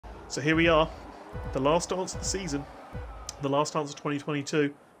So here we are, the last dance of the season, the last dance of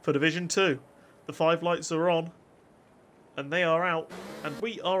 2022 for Division 2. The 5 lights are on, and they are out, and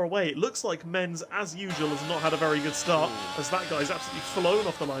we are away. It looks like men's, as usual, has not had a very good start, as that guy's absolutely flown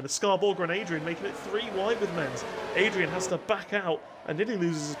off the line. Scarborger and Adrian making it 3 wide with men's. Adrian has to back out, and nearly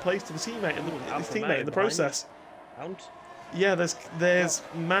loses his place to the teammate in the process. Yeah, there's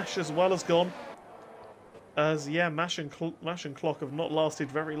Mash as well as gone. As yeah, Mash and Clock have not lasted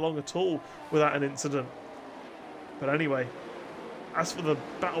very long at all without an incident. But anyway, as for the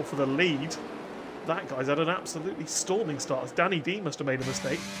battle for the lead, that guy's had an absolutely storming start. Danny D must have made a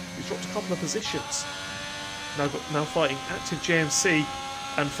mistake. He's dropped a couple of positions. Now fighting active JMC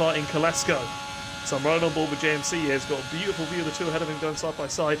and fighting Kolesko. So I'm right on board with JMC here. He's got a beautiful view of the two ahead of him going side by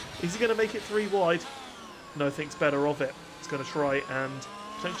side. Is he going to make it 3 wide? No, thinks better of it. He's going to try and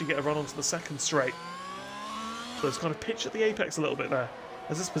potentially get a run onto the second straight. So it's kind of pitched at the apex a little bit there.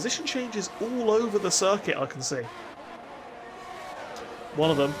 As this position changes all over the circuit, I can see.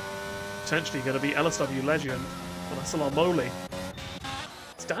 One of them potentially going to be LSW Legend and SLR Moley.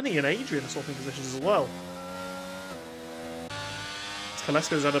 It's Danny and Adrian swapping positions as well.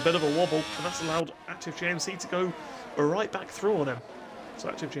 Kolesko's had a bit of a wobble, and that's allowed Active JMC to go right back through on him. So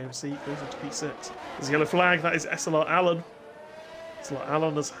Active JMC goes into P6. There's a yellow flag, that is SLR Allen. SLR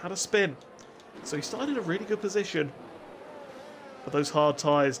Allen has had a spin. So he started in a really good position. But those hard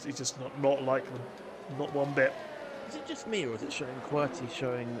tyres, he's just not like them. Not one bit. Is it just me, or is it showing QWERTY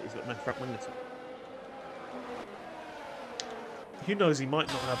showing he's got no front wing at all? Who knows, he might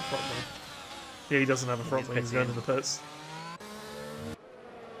not have a front wing. Yeah, he doesn't have a front wing, he's going in the pits.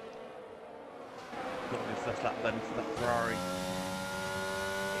 Not good first lap then for that Ferrari.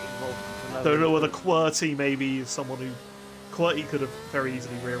 Don't know whether QWERTY maybe is someone who... QWERTY could have very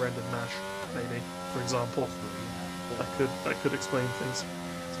easily rear-ended Mash, maybe, for example. That could explain things.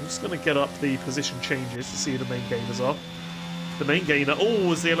 So I'm just going to get up the position changes to see who the main gainers are. The main gainer...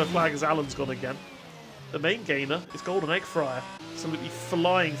 Oh, as the yellow flag as Alan's gone again. The main gainer is Golden Egg Fryer. Absolutely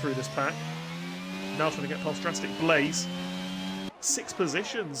flying through this pack. Now trying to get past Drastic Blaze. 6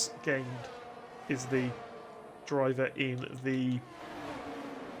 positions gained is the driver in the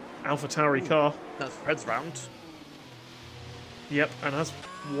AlphaTauri car. That's Red's round. Yep, and as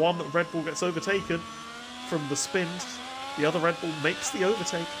one Red Bull gets overtaken from the spins, the other Red Bull makes the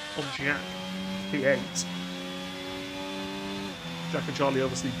overtake on Jack, P8. Jack and Charlie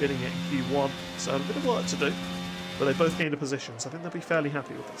obviously bidding it in Q1, so a bit of work to do, but they both gained a position, so I think they'll be fairly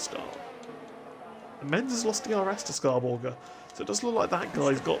happy with their start. And Menz has lost DRS to Scarborger, so it does look like that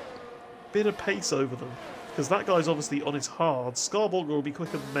guy's got a bit of pace over them, because that guy's obviously on his hards. Scarborger will be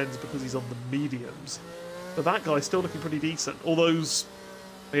quicker than Menz because he's on the mediums. But that guy's still looking pretty decent. Although he's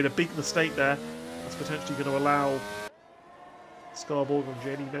made a big mistake there. That's potentially going to allow Scarborger and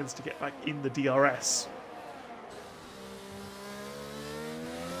Jenny Menz to get back in the DRS.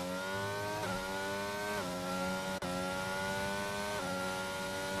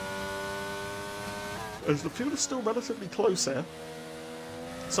 As the field is still relatively close here,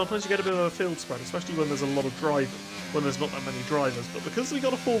 sometimes you get a bit of a field spread, especially when there's a lot of drivers, when there's not that many drivers. But because we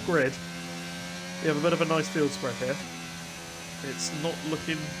got a full grid, we have a bit of a nice field spread here. It's not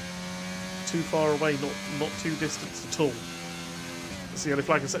looking too far away, not too distant at all. It's the yellow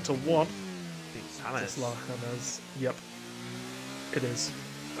flag in sector 1. It's yep, it is.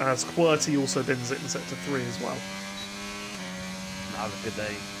 As QWERTY also bins it in sector 3 as well. Have a good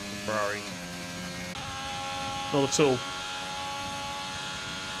day for Ferrari. Not at all.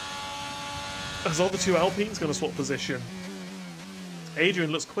 As are the 2 Alpines going to swap position.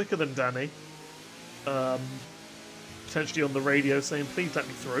 Adrian looks quicker than Danny. Potentially on the radio saying, please let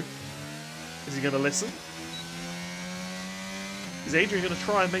me through. Is he going to listen? Is Adrian going to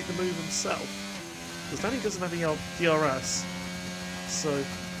try and make the move himself? Because Danny doesn't have any DRS. So,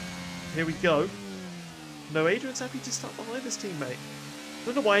 here we go. No, Adrian's happy to start behind his teammate. I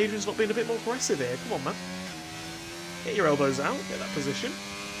don't know why Adrian's not being a bit more aggressive here. Come on, man. Get your elbows out, get that position.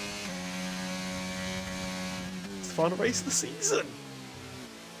 It's the final race of the season.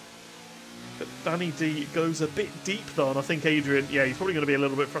 But Danny D goes a bit deep though, and I think Adrian, yeah, he's probably going to be a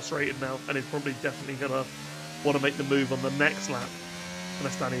little bit frustrated now, and he's probably definitely going to want to make the move on the next lap.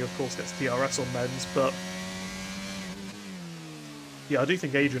 Unless Danny, of course, gets DRS on Menz, but yeah, I do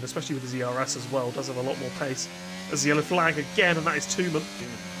think Adrian, especially with his ERS as well, does have a lot more pace. There's the yellow flag again, and that is Tooman.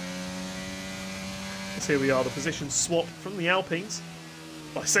 As here we are, the position swap from the Alpines.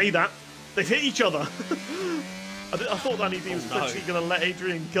 I say that, they've hit each other. I thought Danny D was potentially going to let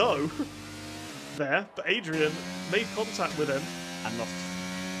Adrian go there, but Adrian made contact with him and lost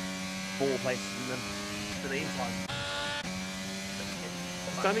 4 places in the meantime.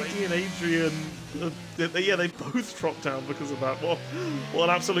 Danny D and Adrian, yeah, they both dropped down because of that. What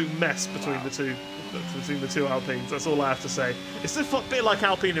an absolute mess between the two Alpines. That's all I have to say. It's a bit like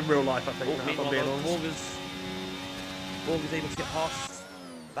Alpine in real life, I think. If I'm being honest. Morgan's able to get past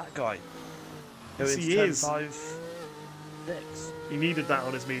that guy. Yes, he is. 5, 6. He needed that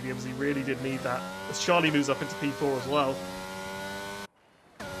on his mediums. He really did need that. As Charlie moves up into P4 as well.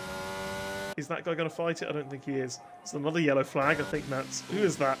 Is that guy going to fight it? I don't think he is. It's another yellow flag. I think that's... Who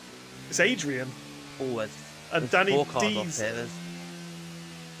is that? It's Adrian. Oh, and Danny D's... There's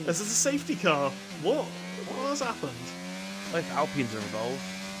a safety car. What has happened? Both Alpines are involved.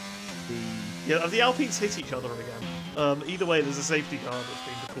 Yeah, the Alpines hit each other again. Either way, there's a safety car that's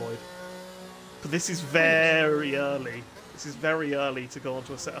been deployed. But this is very early. This is very early to go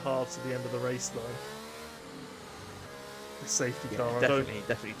onto a set of hards at the end of the race, though. The safety car.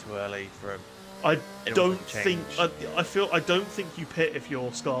 Definitely too early for him. I don't think you pit if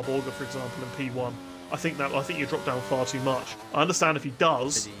you're Scarborger, for example, in P1. I think you drop down far too much. I understand if he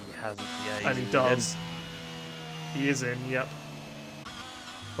does. He hasn't, yeah, and he does. He is in, yep.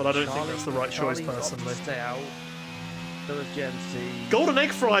 But I don't think that's the right choice, personally. Stay out. There was GMC. Golden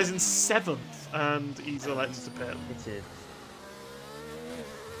Egg Fry's in 7th, and he's elected to pit. Pitted.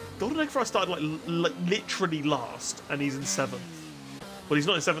 Golden Egg Fry started like literally last, and he's in 7th. Well, he's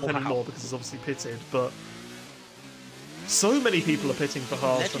not in 7th anymore because he's obviously pitted, but so many people are pitting for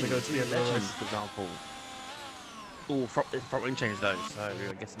halves when they go to the end of the race. For example. Oh, front wing change though, so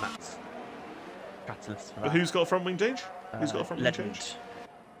I guess that's catalyst for that. But who's got a front wing change? Who's got a front wing change?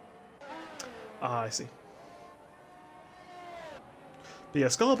 Ah, I see. But yeah,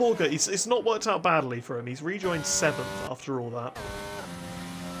 Scarborger, it's not worked out badly for him. He's rejoined 7th after all that.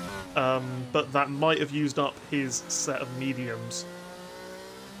 But that might have used up his set of mediums.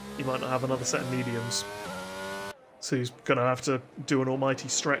 He might not have another set of mediums. So he's going to have to do an almighty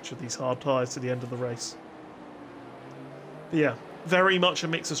stretch of these hard tyres to the end of the race. But yeah, very much a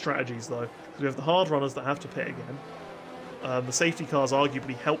mix of strategies though. Because we have the hard runners that have to pit again. The safety cars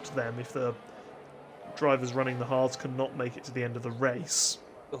arguably helped them if the drivers running the hards cannot make it to the end of the race.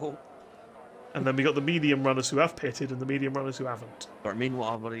 Oh. And then we got the medium runners who have pitted and the medium runners who haven't. But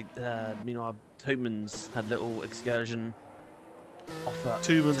meanwhile, Toomans had a little excursion off that.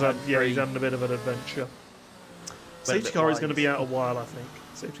 Toomans had, yeah, he's having a bit of an adventure. Safety car is going to be out a while, I think.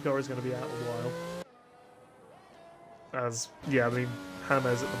 Safety car is going to be out a while. As, yeah, I mean, James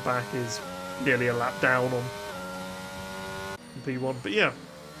at the back is nearly a lap down on P1. But yeah,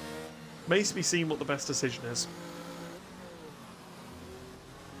 remains to be seen what the best decision is.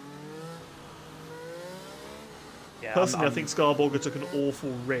 Yeah, personally, I think Scarborger took an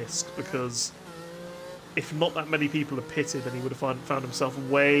awful risk because if not that many people had pitted, then he would have found himself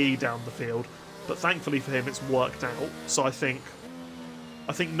way down the field. But thankfully for him, it's worked out. So I think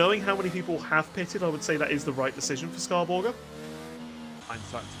knowing how many people have pitted, I would say that is the right decision for Scarborger.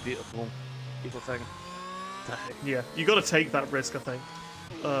 Hindsight's beautiful, people think. Yeah, you got to take that risk, I think.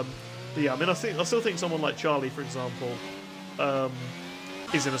 But yeah, I mean, I still think someone like Charlie, for example,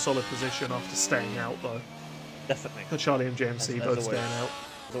 is in a solid position after staying out, though. Definitely. Charlie and JMC both staying out.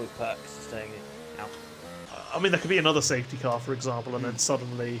 There's always perks to staying out. I mean, there could be another safety car, for example, and then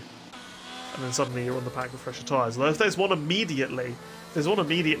suddenly you're on the pack with fresher tyres. Though if there's one immediately, and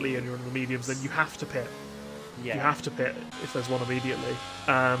you're in the mediums, then you have to pit. Yeah. You have to pit if there's one immediately,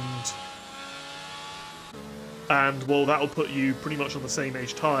 and well, that'll put you pretty much on the same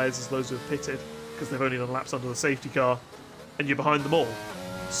age tyres as those who have pitted because they've only done laps under the safety car, and you're behind them all.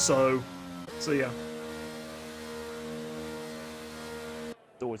 So yeah.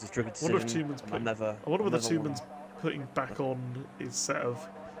 Always a tricky I wonder whether Toomans putting back on his set of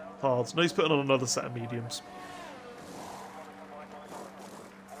hards. No, he's putting on another set of mediums.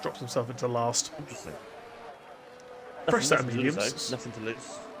 Drops himself into last. Interesting. Fresh set of mediums. Nothing to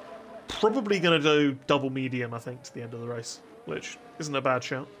lose. Probably going to do double medium, I think, to the end of the race, which isn't a bad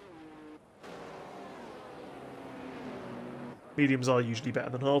shout. Mediums are usually better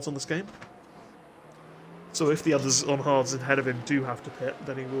than hards on this game. So if the others on hards ahead of him do have to pit,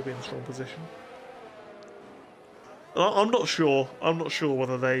 then he will be in a strong position. I'm not sure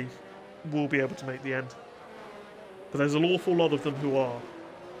whether they will be able to make the end. But there's an awful lot of them who are.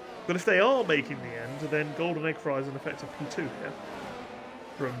 But if they are making the end, then Golden Egg Fry is an effective P2 here.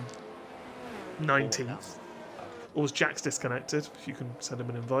 From 19th. Or was Jack's disconnected? If you can send him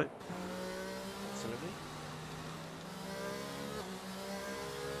an invite. Absolutely.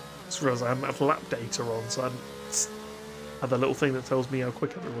 I just realised I hadn't have lap data on, so I hadn't had that little thing that tells me how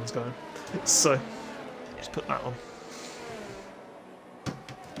quick everyone's going. So, just put that on.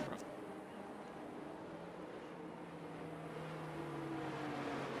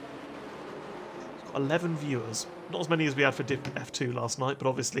 got 11 viewers. Not as many as we had for F2 last night, but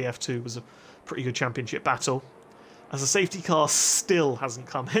obviously F2 was a pretty good championship battle. As the safety car still hasn't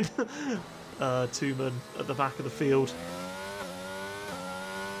come in. Tooman at the back of the field.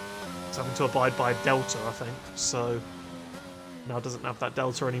 He's having to abide by Delta, I think. So now doesn't have that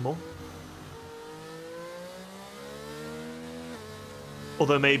Delta anymore.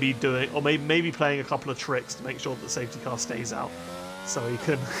 Although maybe maybe playing a couple of tricks to make sure that the safety car stays out, so he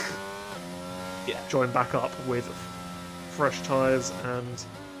can join back up with fresh tyres and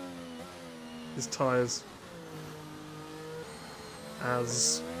his tyres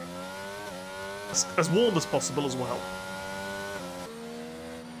as warm as possible as well.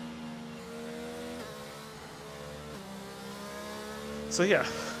 So yeah,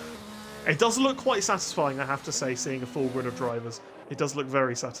 it does look quite satisfying, I have to say, seeing a full grid of drivers. It does look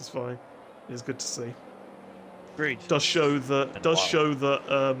very satisfying. It is good to see. Agreed. Does show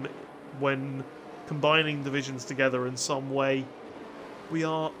that when combining divisions together in some way, we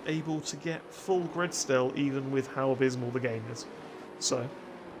are able to get full grid still, even with how abysmal the game is. So,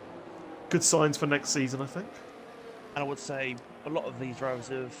 good signs for next season, I think. And I would say a lot of these drivers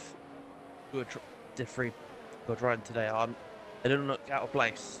who are driving today they don't look out of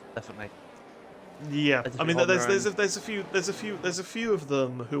place, definitely. Yeah, I mean, there's a few of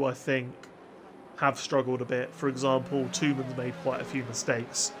them who I think have struggled a bit. For example, Tooman's made quite a few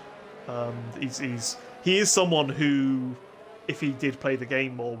mistakes. He is someone who, if he did play the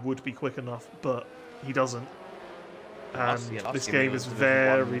game more, would be quick enough, but he doesn't. And this game is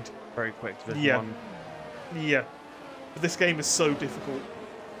very quick. Yeah, but this game is so difficult.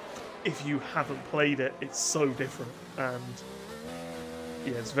 If you haven't played it, it's so different, and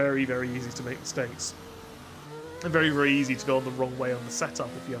yeah, it's very, very easy to make mistakes. And very, very easy to go on the wrong way on the setup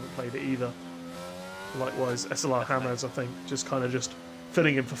if you haven't played it either. Likewise, SLR Hammers, I think, just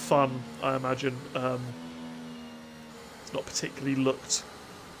filling in for fun, I imagine. It's not particularly looked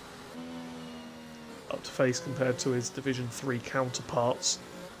up to face compared to his Division 3 counterparts.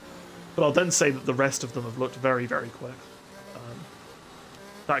 But I'll then say that the rest of them have looked very, very quick.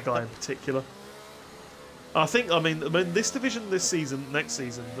 That guy in particular. I mean, this division this season, next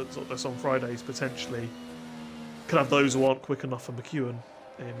season, that's on Fridays, potentially, could have those who aren't quick enough for McEwen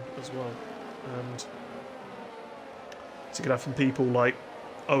in as well. And so you could have some people like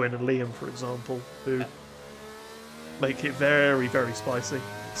Owen and Liam, for example, who make it very, very spicy.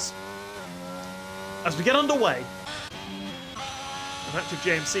 As we get underway, an active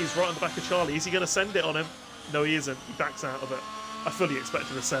JMC is right on the back of Charlie. Is he going to send it on him? No, he isn't. He backs out of it. I fully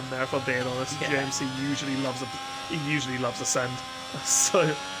expected a send there, if I'm being honest. Yeah. JMC usually loves a send, so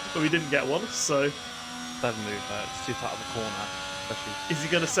but we didn't get one. So doesn't move. It's too tight of a corner. Especially. Is he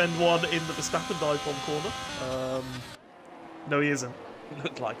going to send one in the Verstappen dive bomb corner? No, he isn't.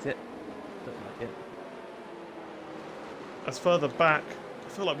 Looked like it. As further back, I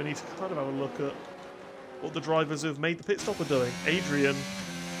feel like we need to kind of have a look at what the drivers who have made the pit stop are doing. Adrian's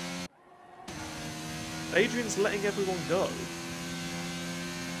letting everyone go.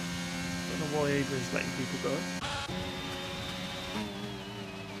 I don't know why Adrian's letting people go.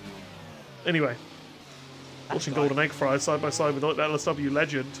 Anyway, watching Golden Egg Fry side by side with LSW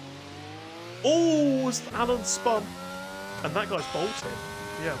legend. Oh, Alan spun. And that guy's bolted.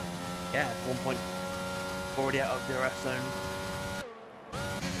 Yeah. Yeah, 1 point. Already out of the DRS zone.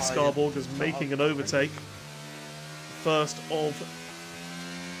 Scarborg is making an overtake. First of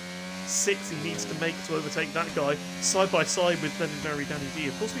 6 he needs to make to overtake that guy. Side by side with legendary Danny D.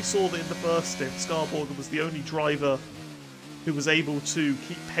 Of course, we saw that in the first stint, Scarborg was the only driver who was able to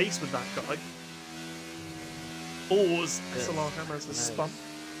keep pace with that guy. Or was SLR Hammers has spun?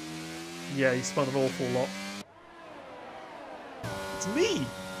 Yeah, he spun an awful lot. It's me!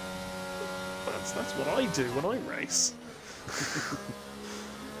 That's what I do when I race.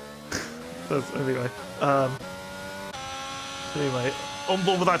 Anyway, on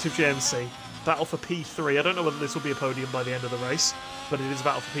board with Active JMC. Battle for P3. I don't know whether this will be a podium by the end of the race, but it is a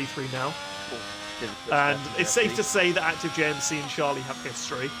battle for P3 now. And it's safe to say that Active JMC and Charlie have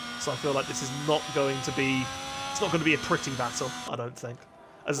history, so I feel like this is not going to be... It's not going to be a pretty battle, I don't think.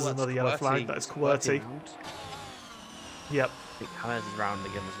 As there's another yellow flag, that is QWERTY. Yep. I think Hammers is round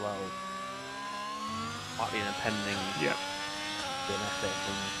again as well. Might be an impending DNF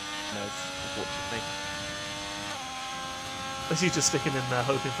and knows, unfortunately. Is he just sticking in there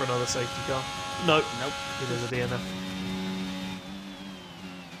hoping for another safety car? Nope. It is a DNF.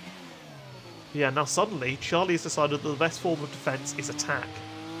 Yeah, now suddenly, Charlie has decided that the best form of defence is attack,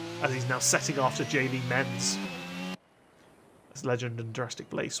 as he's now setting after JV Menz. As Legend and Drastic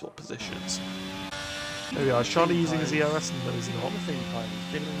Blaze swap positions. There we are. Is Charlie using his ERS? No, he's not.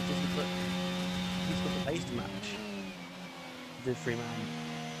 he's got the pace to match the 3-man.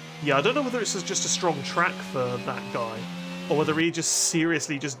 Yeah, I don't know whether it's just a strong track for that guy, or whether he just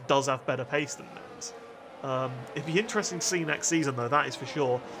seriously just does have better pace than Menz. It'd be interesting to see next season, though. That is for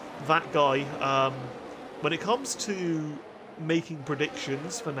sure. That guy, when it comes to making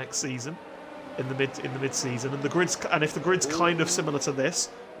predictions for next season, in the mid season, and if the grid's kind of similar to this,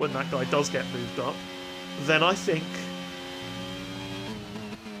 when that guy does get moved up, then I think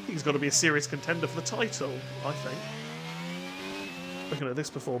he's got to be a serious contender for the title. I think. Looking at this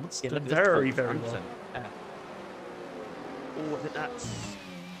performance, did very well. Yeah. Oh, I think that's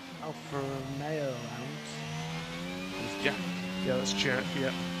Alfa Romeo around. It's Jack. Yeah, that's Jack.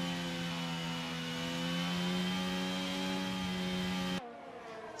 Yeah.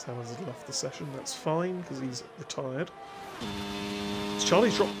 Salmons has left the session. That's fine because he's retired.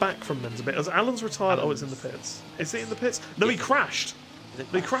 Charlie's dropped back from Menz a bit. As Alan's retired, oh, it's in the pits. Is it in the pits? No, he crashed.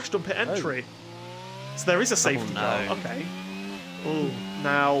 He crashed on pit entry. So there is a safety car. Okay. Oh,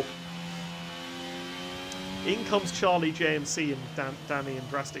 now in comes Charlie, JMC, and Danny and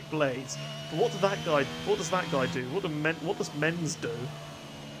Drastic Blaze. But what does that guy do? What does Menz do?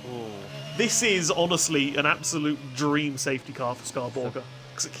 Oh. This is honestly an absolute dream safety car for Scarborger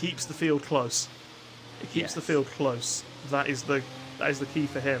because it keeps the field close. It keeps the field close. That is the key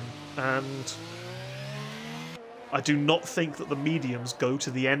for him. And I do not think that the mediums go to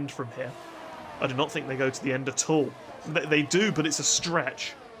the end from here. I do not think they go to the end at all. They do, but it's a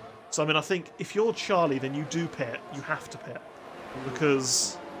stretch. So, I mean, I think if you're Charlie, then you do pit. You have to pit.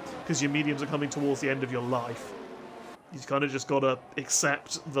 Because your mediums are coming towards the end of your life. You've kind of just got to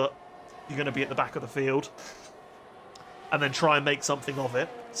accept that you're going to be at the back of the field. And then try and make something of it.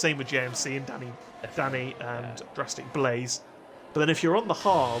 Same with JMC and Danny and Drastic Blaze. But then if you're on the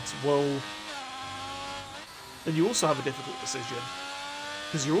hards, well, then you also have a difficult decision.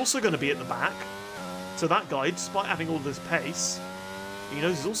 Because you're also going to be at the back. So that guy, despite having all this pace, he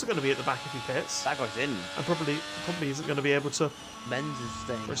knows he's also going to be at the back if he pits. That guy's in. And probably isn't going to be able to Menz is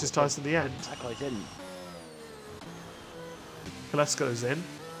staying. push his ties to the end. That guy's in. Kolesko's in.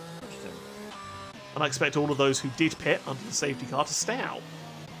 And I expect all of those who did pit under the safety car to stay out.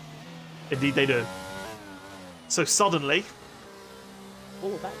 Indeed they do. So suddenly...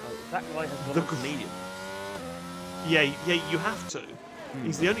 Oh, that guy has one of the mediums. Yeah, you have to.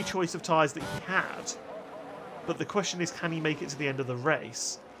 He's the only choice of tyres that he had. But the question is, can he make it to the end of the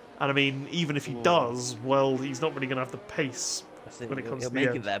race? And I mean, even if he does, well, he's not really going to have the pace when it comes to the end.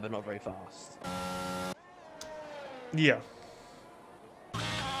 He'll make it there, but not very fast. Yeah.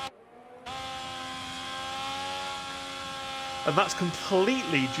 And that's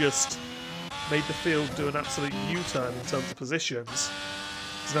completely just made the field do an absolute U-turn in terms of positions.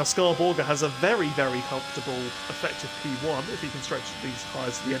 So now Scarborger has a very, very comfortable, effective P1 if he can stretch these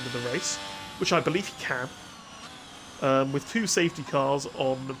tyres to the end of the race, which I believe he can. With two safety cars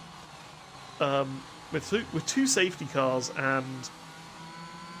on, with two safety cars and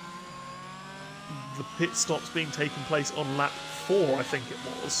the pit stops being taken place on lap 4, I think it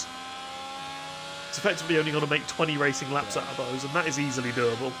was. It's effectively only going to make 20 racing laps out of those, and that is easily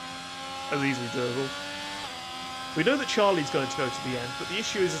doable. That's easily doable. We know that Charlie's going to go to the end, but the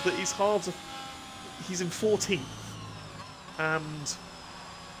issue is that his hards are... He's in 14th. And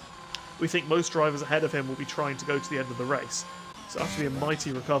we think most drivers ahead of him will be trying to go to the end of the race. So it'll have to be a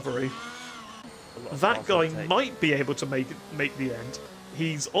mighty recovery. That guy might be able to make the end.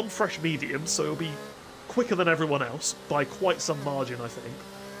 He's on fresh mediums, so he'll be quicker than everyone else by quite some margin, I think.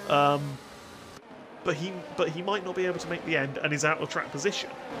 But he might not be able to make the end and is out of track position.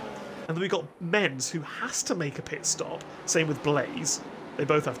 And then we've got Menz, who has to make a pit stop. Same with Blaze. They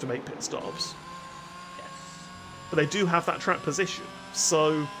both have to make pit stops. Yes. But they do have that track position.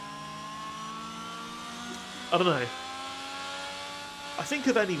 So, I don't know. I think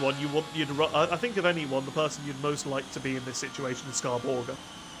of anyone I think of anyone, the person you'd most like to be in this situation is Scarborger.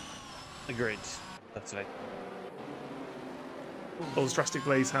 Agreed. That's right. Oh, Drastic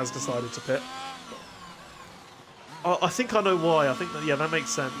Blaze has decided to pit. I think I know why. I think that, yeah, that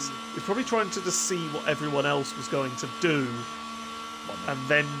makes sense. He's probably trying to just see what everyone else was going to do and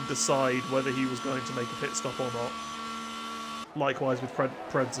then decide whether he was going to make a pit stop or not. Likewise with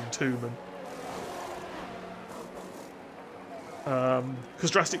Preds and Tooman. Because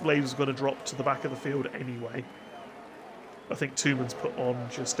Drastic Blaze was going to drop to the back of the field anyway. I think Tooman's put on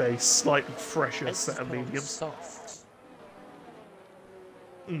just a slightly fresher set of mediums. Soft.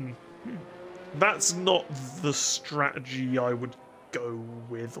 That's not the strategy I would go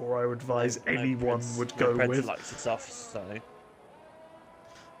with, or I would advise anyone would go with. Likes it soft, so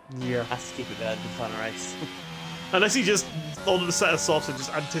yeah, has to keep it there to the final race. Unless he just on the set of softs and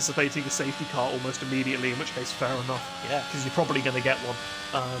just anticipating a safety car almost immediately, in which case fair enough. Yeah. Because you're probably going to get one.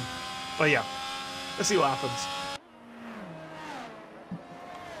 But yeah, let's see what happens.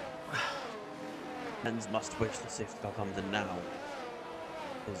 Men's must wish the safety car comes in now,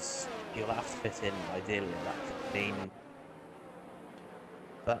 because you'll have to fit in ideally. That could mean,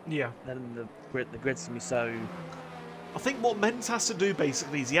 but yeah, then the grid's gonna be so. I think what Menz has to do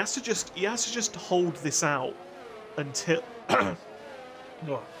basically is he has to just hold this out until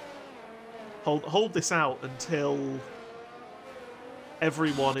hold this out until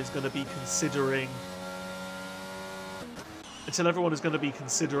everyone is going to be considering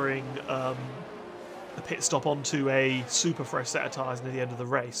a pit stop onto a super fresh set of tyres near the end of the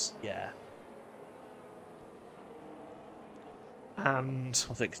race. Yeah. And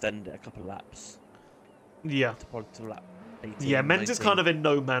I'll extend it a couple of laps. Yeah. To lap 18, yeah, Menz 19. is kind of in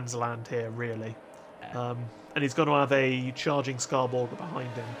no man's land here, really. Yeah. And he's going to have a charging Scarborger behind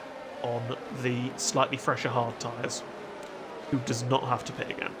him on the slightly fresher hard tyres, who does not have to pit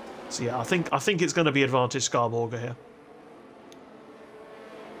again. So yeah, I think it's going to be advantage Scarborger here.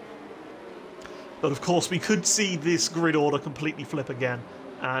 But of course, we could see this grid order completely flip again,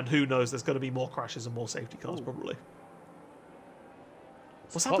 and who knows, there's going to be more crashes and more safety cars, probably.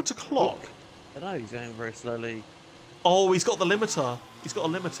 What's happened to Clock? I don't know, he's going very slowly. Oh, he's got the limiter. He's got a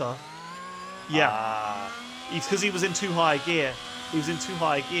limiter. Yeah. It's because he was in too high a gear. He was in too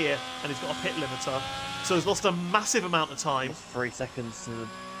high a gear, and he's got a pit limiter. So he's lost a massive amount of time. 3 seconds to the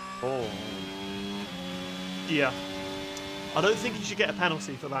ball. Yeah. I don't think he should get a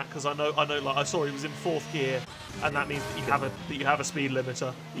penalty for that, because I know, like I saw he was in 4th gear, and that means that you have a speed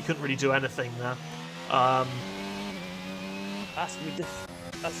limiter. You couldn't really do anything there. That's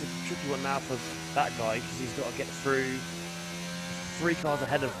a tricky one now for that guy, because he's got to get through 3 cars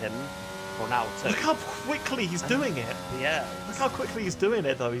ahead of him. Well, now 2. Look how quickly he's doing it. Yeah. Look how quickly he's doing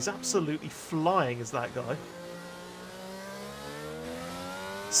it, though. He's absolutely flying as that guy.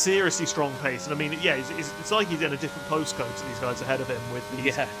 Seriously strong pace. And I mean, yeah, it's like he's in a different postcode to these guys ahead of him with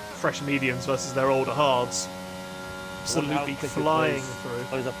these fresh mediums versus their older hards. Absolutely flying through.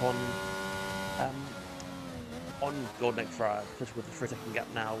 I was up on Golden Egg Fryer, especially with the 3-second gap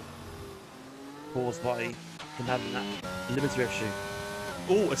now, caused by him having that limiter issue.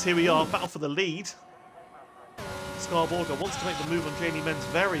 Oh, as here we are, battle for the lead. Scarborger wants to make the move on Jamie Menz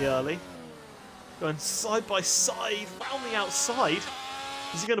very early. Going side by side, round the outside.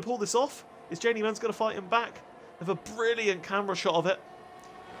 Is he going to pull this off? Is Jamie Menz going to fight him back? They have a brilliant camera shot of it.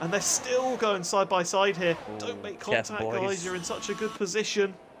 And they're still going side by side here. Ooh, don't make contact, boys. guys. You're in such a good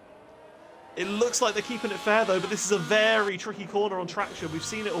position. It looks like they're keeping it fair, though, but this is a very tricky corner on traction. We've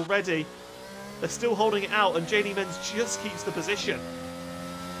seen it already. They're still holding it out, and Jamie Menz just keeps the position.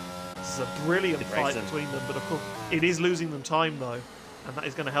 This is a brilliant fight between them, but of course it is losing them time, though, and that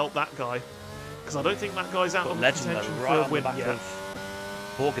is going to help that guy. Because I don't think that guy's out of contention for a win yet.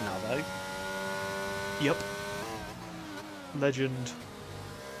 Morgan now, though. Yep. Legend.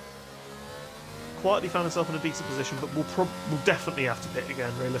 Quietly found himself in a decent position, but will definitely have to pit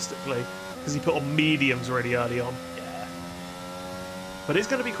again, realistically, because he put on mediums really early on. Yeah. But it's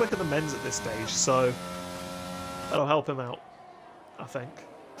going to be quicker than Menz at this stage, so that'll help him out, I think.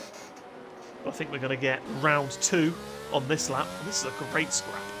 I think we're going to get round 2 on this lap, and this is a great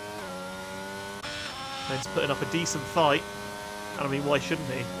scrap. Menz putting up a decent fight. And I mean, why shouldn't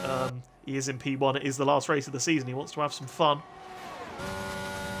he? He is in P1. It is the last race of the season. He wants to have some fun.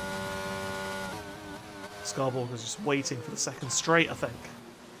 Scarborger's just waiting for the second straight, I think.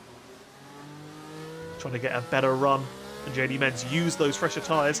 Trying to get a better run. And JD Menz used those fresher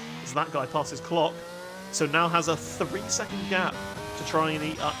tyres as that guy passes Clock. So now has a 3-second gap to try and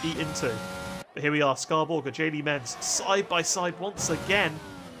eat into. But here we are, Scarborger, JD Menz, side by side once again.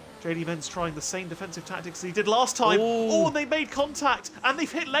 JD Menz trying the same defensive tactics he did last time. Oh, and they made contact. And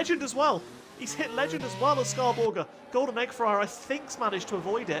they've hit Legend as well. He's hit Legend as well as Scarborger. Golden Egg Fryer, I think, managed to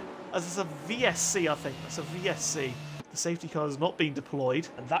avoid it. As it's a VSC, I think. That's a VSC. The safety car has not been deployed.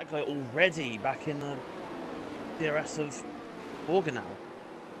 And that guy already back in the DRS of Borger now.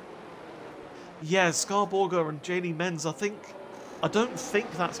 Yeah, Scarborger and JD Menz, I don't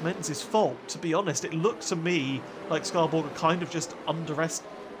think that's Menz's fault, to be honest. It looked to me like Scarborger kind of just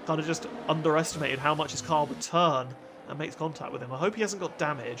underestimated how much his car would turn and makes contact with him. I hope he hasn't got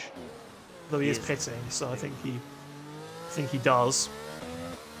damage, though he is pitting, so I think he does.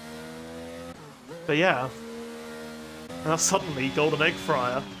 But yeah, now suddenly Golden Egg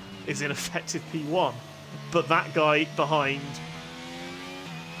Fryer is in effective P1, but that guy behind,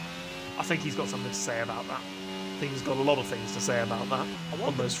 I think he's got something to say about that. I think he's got a lot of things to say about that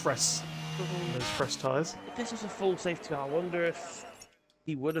on those fresh Those fresh tyres. If this was a full safety car, I wonder if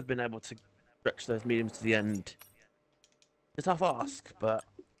he would have been able to stretch those mediums to the end. It's a tough ask, but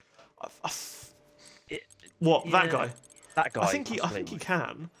it, What, yeah, that guy? That guy. I think he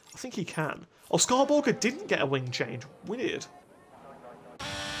can. I think he can. Oh, Scarborger didn't get a wing change. Weird.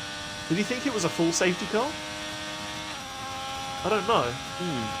 Did he think it was a full safety car? I don't know.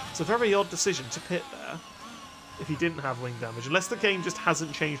 It's a very odd decision to pit there if he didn't have wing damage. Unless the game just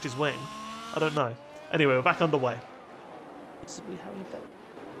hasn't changed his wing. I don't know. Anyway, we're back underway.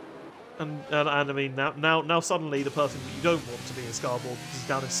 And I mean, now suddenly the person that you don't want to be in Scarborg is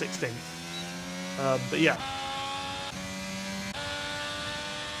down in 16th. But yeah.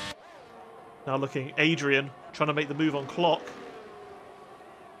 Now looking, Adrian trying to make the move on Clock.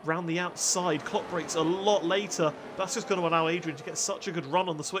 Round the outside, Clock brakes a lot later. That's just going to allow Adrian to get such a good run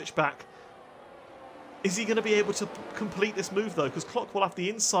on the switchback. Is he going to be able to complete this move though? Because Clock will have the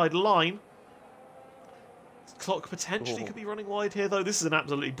inside line. Clock potentially could be running wide here though. This is an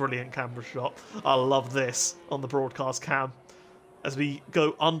absolutely brilliant camera shot. I love this on the broadcast cam. As we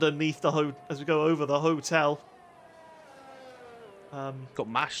go underneath as we go over the hotel. Got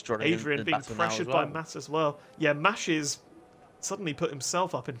Mash running. Adrian being pressured by Matt as well. Yeah, Mash is suddenly put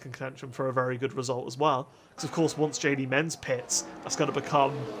himself up in contention for a very good result as well. Because of course, once JD Men's pits, that's going to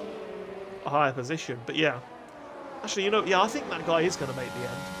become a higher position. But yeah, actually, you know, yeah, I think that guy is going to make the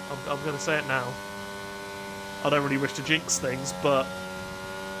end. I'm going to say it now. I don't really wish to jinx things, but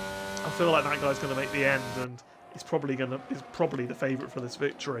I feel like that guy's going to make the end, and he's probably the favourite for this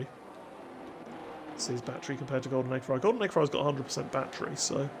victory. See his battery compared to Golden Egg Fry. Golden Egg Fry's got 100% battery,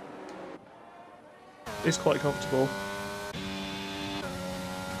 so it's quite comfortable.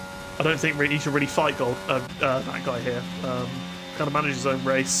 I don't think he should really fight that guy here. Kind of manage his own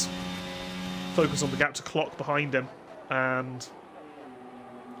race, focus on the gap to Clock behind him, and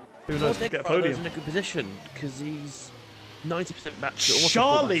who knows if he get a podium. He's in a good position because he's 90% battery.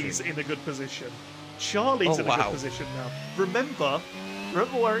 Charlie's in a good position. Charlie's in a good position now. Remember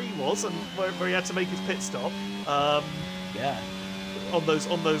where he was and where he had to make his pit stop. Yeah. On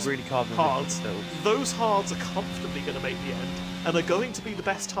those really hards. Those hards are comfortably going to make the end, and are going to be the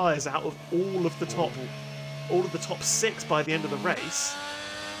best tyres out of all of the top 6 by the end of the race,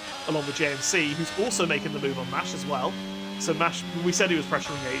 along with JMC, who's also making the move on Mash as well. So Mash, we said he was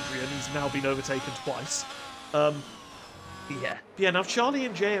pressuring Adrian. He's now been overtaken twice. Yeah. Now Charlie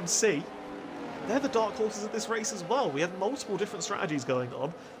and JMC, they're the dark horses of this race as well. We have multiple different strategies going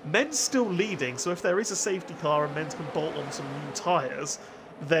on. Men's still leading, so if there is a safety car and Men's can bolt on some new tyres,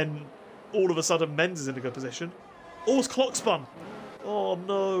 then all of a sudden Men's is in a good position. Oh, it's Clock spun. Oh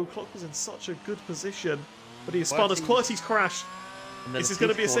no, Clock was in such a good position. But he has spun as Quirty's crashed. Is this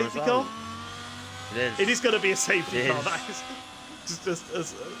going to be a safety car? It is. It is going to be a safety car. That is just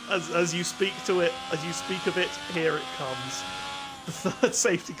as you speak to it, as you speak of it, here it comes. The third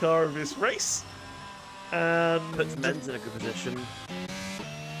safety car of this race. And puts Men's in a good position.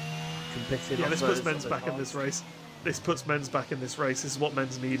 Yeah, this puts Men's back in this race. This puts Men's back in this race. This is what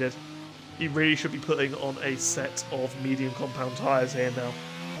Men's needed. He really should be putting on a set of medium compound tyres here now.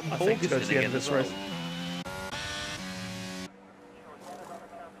 I think to go to the end of this race.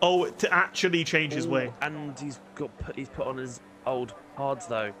 Oh, to actually change his wing. And he's put on his old hards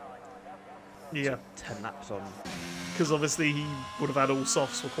though. Yeah. So 10 laps on. Because obviously he would have had all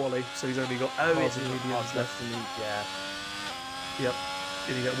softs for quali, so he's only got hards and mediums left. Yeah. Yep.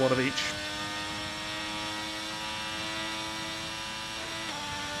 Did he get one of each?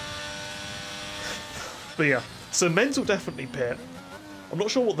 But yeah, so Men's will definitely pit. I'm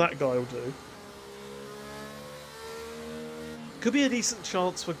not sure what that guy will do. Could be a decent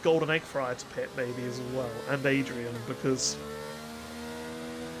chance for Golden Egg Fryer to pit maybe as well, and Adrian, because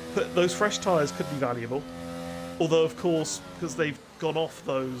those fresh tyres could be valuable. Although, of course, because they've gone off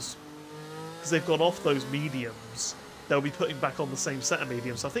those mediums, they'll be putting back on the same set of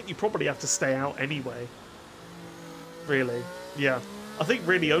mediums. So I think you probably have to stay out anyway. Really, yeah. I think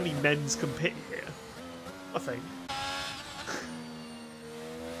really only Men's can pit here. I think.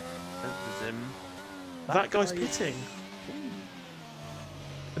 That guy's pitting.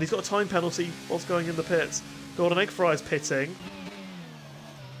 And he's got a time penalty whilst going in the pits. Golden Egg Fry's pitting.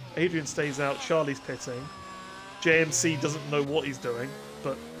 Adrian stays out. Charlie's pitting. JMC doesn't know what he's doing,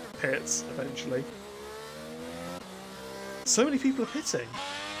 but pits eventually. So many people are pitting.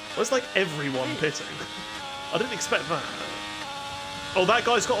 Well, it's like everyone pitting. I didn't expect that. Oh, that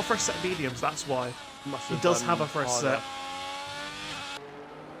guy's got a fresh set of mediums, that's why. He does have a fresh set.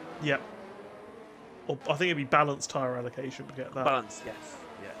 Yep. Or I think it'd be balanced tyre allocation to get that. Balance, yes.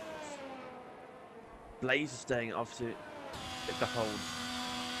 Blaze is staying off to pick the holds.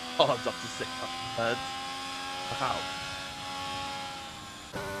 Oh, I'm up to 6 thirds. Wow.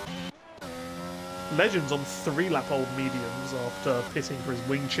 Legends on 3-lap-old mediums after pitting for his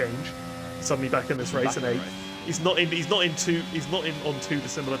wing change. Suddenly back in this race in 8th. He's not in on 2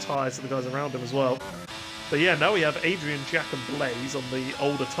 dissimilar tyres to the guys around him as well. But yeah, now we have Adrian, Jack and Blaze on the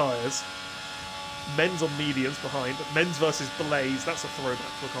older tyres. Men's on mediums behind. Men's versus Blaze, that's a throwback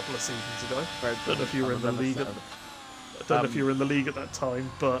to a couple of seasons ago. Don't know if you were in the league. I don't know if you were in the league at that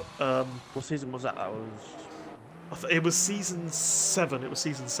time, but what season was that? That was. It was season 7. It was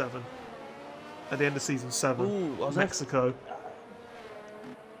season 7. At the end of season 7, Ooh, Mexico.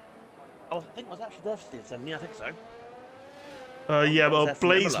 I think I was actually there for season 7. Yeah, I think so. Yeah, well,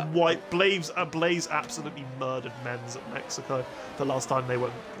 Blaze White. Blaze absolutely murdered Men's at Mexico the last time they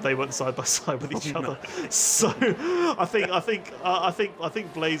went side by side with each other. So I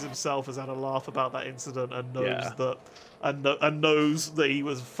think Blaze himself has had a laugh about that incident and knows that and knows that he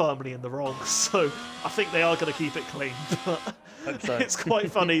was firmly in the wrong. So I think they are going to keep it clean. But So. it's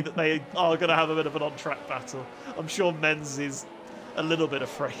quite funny that they are going to have a bit of an on-track battle. I'm sure Men's is a little bit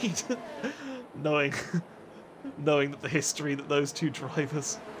afraid, knowing that the history that those two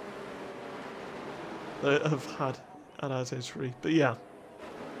drivers have had at our history. But yeah.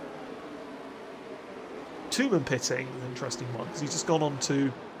 Tooman pitting is an interesting one, because he's just gone on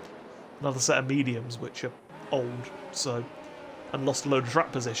to another set of mediums, which are old, and lost a load of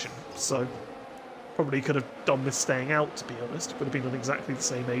track position. So probably could have done with staying out, to be honest. Would have been on exactly the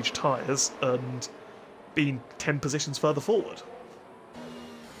same age tyres and been 10 positions further forward.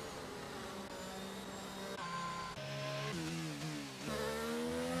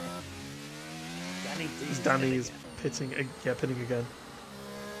 Danny is pitting again.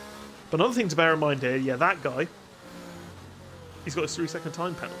 But another thing to bear in mind here, yeah, that guy, he's got his 3-second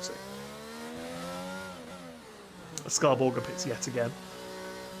time penalty. Scarborger pits yet again.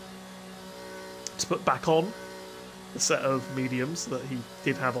 To put back on the set of mediums that he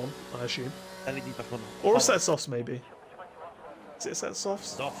did have on, I assume. LED back on. Or a set of softs, maybe. Is it a set of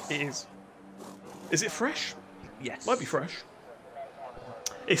softs? Softs. It is. Is it fresh? Yes. Might be fresh.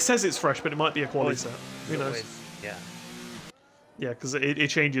 It says it's fresh, but it might be a quality set. Who knows? Always, yeah. Yeah, because it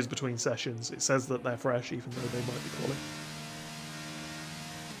changes between sessions. It says that they're fresh, even though they might be quality.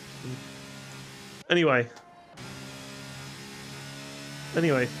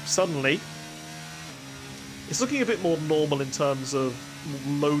 Anyway, suddenly, it's looking a bit more normal in terms of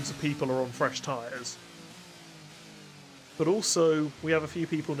loads of people are on fresh tyres. But also, we have a few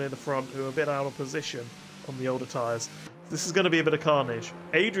people near the front who are a bit out of position on the older tyres. This is going to be a bit of carnage.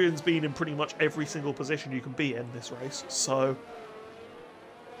 Adrian's been in pretty much every single position you can be in this race, so...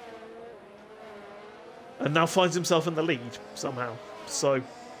 And now finds himself in the lead, somehow. So...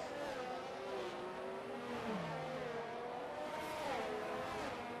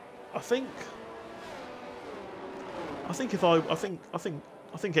 I think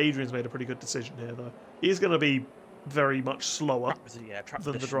Adrian's made a pretty good decision here, though. He's going to be very much slower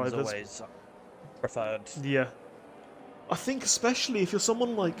than the drivers. Always preferred. Yeah. I think especially if you're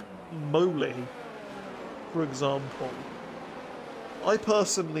someone like Moley, for example, I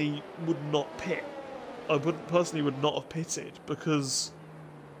personally would not pit. I would not have pitted, because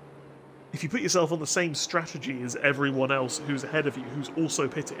if you put yourself on the same strategy as everyone else who's ahead of you, who's also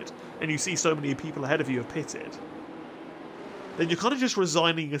pitted, and you see so many people ahead of you have pitted, then you're kind of just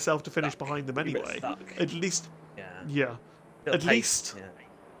resigning yourself to finish behind them anyway. At least, yeah. At least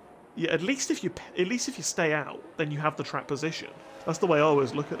if you stay out, then you have the track position. That's the way I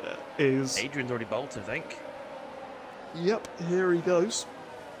always look at it. Is Adrian's already bolted, I think. Yep, here he goes.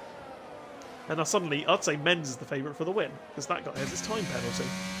 And now suddenly, I'd say Menz is the favourite for the win, because that guy has his time penalty.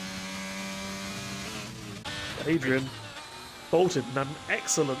 Adrian bolted and had an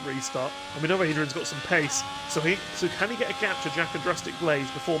excellent restart. And we know Adrian's got some pace, so can he get a gap to Jack and Drastic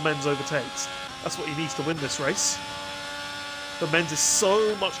Blaze before Menz overtakes? That's what he needs to win this race. But Menz is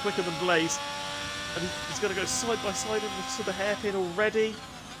so much quicker than Blaze, and he's going to go side by side into the hairpin already.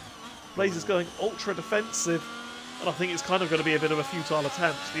 Blaze is going ultra defensive, and I think it's kind of going to be a bit of a futile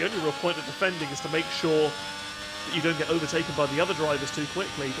attempt. The only real point of defending is to make sure that you don't get overtaken by the other drivers too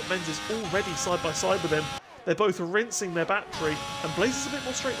quickly, but Menz is already side by side with him. They're both rinsing their battery, and Blaze is a bit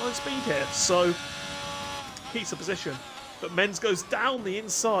more straight line speed here, so keeps the position. But Menz goes down the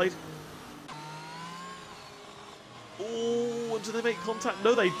inside. Oh, and do they make contact?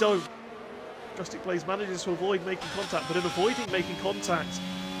 No, they don't. Drastic Blaze manages to avoid making contact, but in avoiding making contact,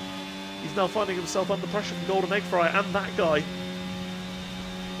 he's now finding himself under pressure from Golden Egg Fryer and that guy.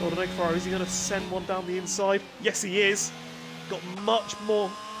 Golden Egg Fryer, is he going to send one down the inside? Yes, he is. Got much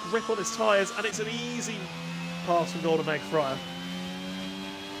more grip on his tyres, and it's an easy pass from Golden Egg Fryer.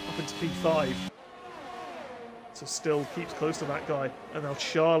 up into P5. So still keeps close to that guy. And now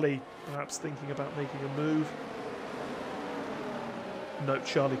Charlie perhaps thinking about making a move. No,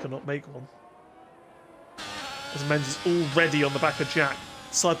 Charlie cannot make one. As Menz is already on the back of Jack.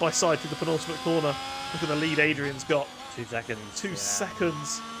 Side by side through the penultimate corner. Look at the lead Adrian's got. 2 seconds. 2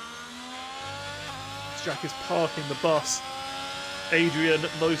 seconds. Jack is parking the bus. Adrian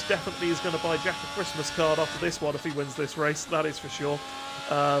most definitely is going to buy Jack a Christmas card after this one if he wins this race. That is for sure.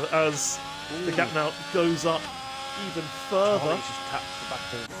 As the gap now goes up even further. He's just tapped the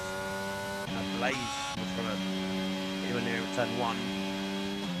back of Blaze from a near turn 1.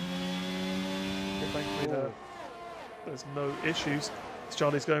 Thankfully, there's no issues.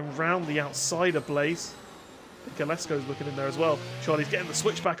 Charlie's going round the outside of Blaze. I think Gillespie's looking in there as well. Charlie's getting the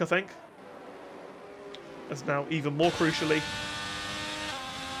switch back, I think. As now, even more crucially,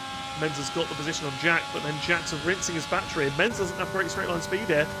 Menz has got the position on Jack, but then Jack's rinsing his battery, and Menz doesn't have great straight line speed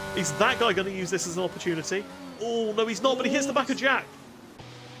here. Is that guy going to use this as an opportunity? Oh, no, he's not, but he hits the back of Jack.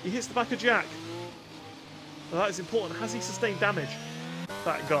 He hits the back of Jack. Well, that is important. Has he sustained damage?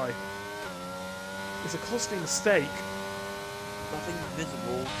 That guy. It's a costly mistake. Nothing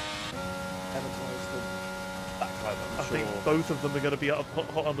visible. I think both of them are going to be up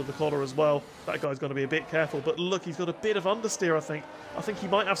hot under the collar as well. That guy's going to be a bit careful. But look, he's got a bit of understeer, I think. I think he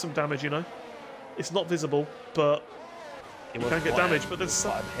might have some damage, you know. It's not visible, but he can get damage. But there's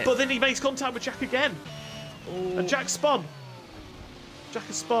some... But then he makes contact with Jack again. Ooh. And Jack spun. Jack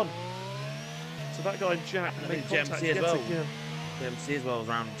has spun. So that guy and Jack make contact yet again. GMC as well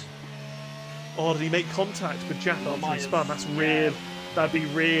around. Oh, did he make contact with Jack after he spun? That's real. That'd be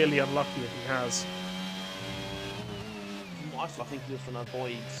really unlucky if he has. I think he was trying to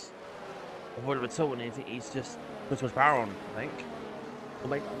avoid him at all, and he's just put too much power on, I think. Or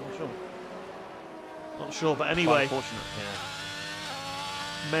maybe, I'm not sure. Not sure, but anyway. Unfortunate,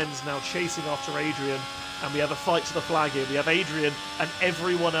 yeah. Men's now chasing after Adrian, and we have a fight to the flag here. We have Adrian and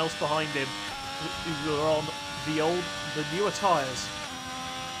everyone else behind him who are on the newer tyres.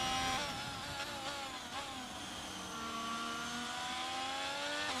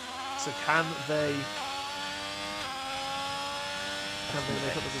 So can they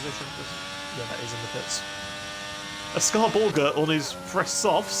make up the position? Yeah, that is in the pits. Scar Borger on his fresh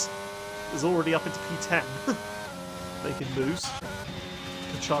softs is already up into P10. Making moves.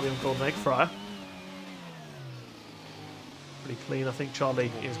 And Charlie on golden egg fryer. Pretty clean, I think. Charlie,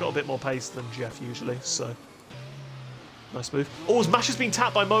 he's got a bit more pace than Jeff usually, so nice move. Oh, his mash has been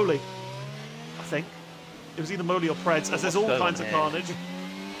tapped by Moley. I think it was either Moley or Preds, as there's all kinds of carnage.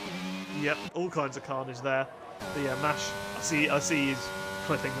 Yep, all kinds of carnage there. But yeah, Mash, I see he's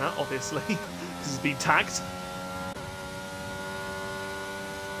clipping that, obviously, because he's been tagged.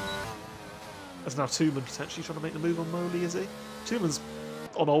 There's now Tooman potentially trying to make the move on Moley, is he? Tooman's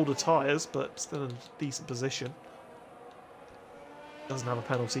on older tyres, but still in a decent position. Doesn't have a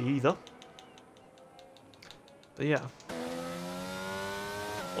penalty either. But yeah.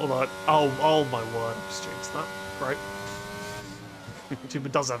 Alright. Oh my word, I've just jinxed that. Great.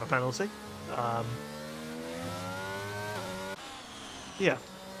 Tooman does have a penalty. Yeah.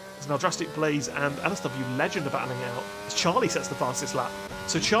 There's now Drastic Blaze and LSW Legend are battling out as Charlie sets the fastest lap.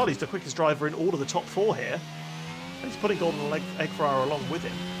 So Charlie's the quickest driver in all of the top 4 here. And he's putting Golden Egg Fryer along with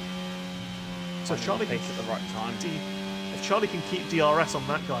him. So Charlie can at the right time. If Charlie can keep DRS on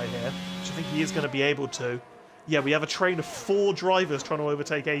that guy here, which I think he is going to be able to, yeah, we have a train of 4 drivers trying to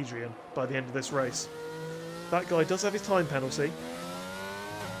overtake Adrian by the end of this race. That guy does have his time penalty.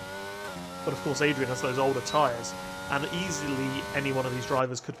 But of course Adrian has those older tyres, and easily any one of these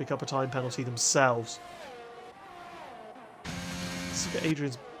drivers could pick up a time penalty themselves. Let's look at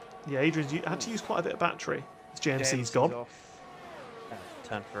Adrian's... Yeah, Adrian's had to use quite a bit of battery. His JMC's gone. Off.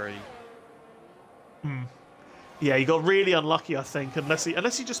 Turn 3. Yeah, he got really unlucky, I think, unless he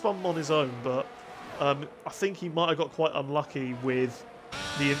just spun on his own, but I think he might have got quite unlucky with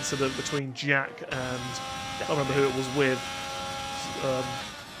the incident between Jack and... I don't remember who it was with.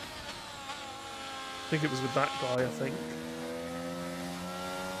 I think it was with that guy, I think.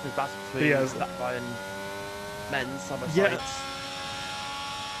 That's between that guy and Men's side by side.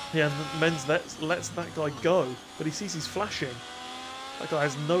 Yeah, and Men's lets that guy go, but he sees he's flashing. That guy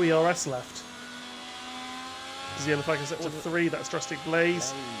has no ERS left. Does he have a set to 3? That's Drastic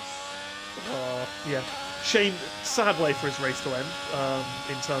Blaze. Yeah. Shame, sad way for his race to end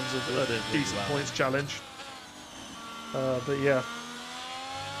in terms of a decent points challenge. But yeah.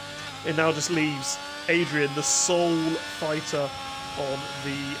 It now just leaves Adrian, the sole fighter on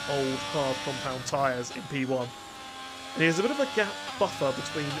the old hard compound tyres in P1. And he has a bit of a gap buffer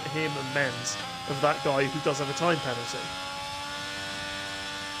between him and Menz of that guy who does have a time penalty.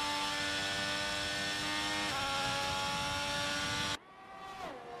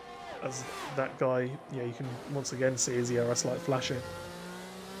 as that guy, yeah, you can once again see his ERS light flashing.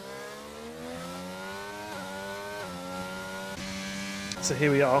 So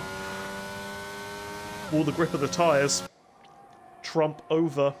here we are. Will the grip of the tyres trump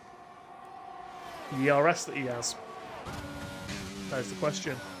over the ERS that he has? That is the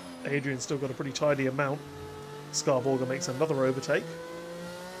question. Adrian's still got a pretty tidy amount. Scarborger makes another overtake.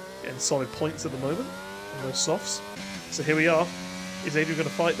 Getting solid points at the moment on those softs. So here we are. Is Adrian going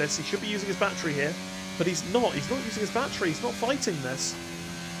to fight this? He should be using his battery here, but he's not. He's not using his battery. He's not fighting this.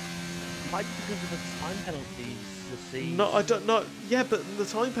 Might be because of the time penalties. No, I don't know. Yeah, but the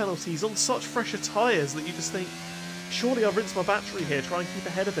time penalties on such fresher tyres that you just think, surely I'll rinse my battery here, try and keep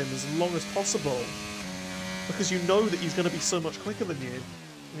ahead of him as long as possible. Because you know that he's going to be so much quicker than you.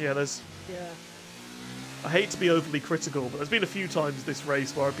 Yeah, there's... Yeah. I hate to be overly critical, but there's been a few times this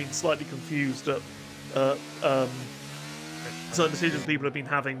race where I've been slightly confused at certain decisions people have been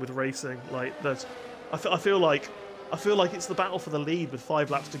having with racing. Like, there's... I feel like it's the battle for the lead with 5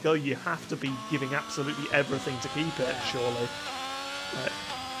 laps to go. You have to be giving absolutely everything to keep it, surely. Right.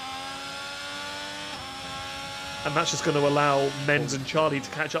 And that's just going to allow Menz and Charlie to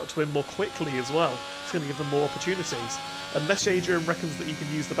catch up to him more quickly as well. It's going to give them more opportunities. Unless Adrian reckons that you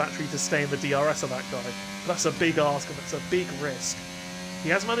can use the battery to stay in the DRS of that guy. That's a big ask and that's a big risk. He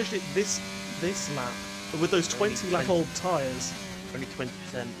has managed it this lap, but with those 20-lap-old tyres. Only 20%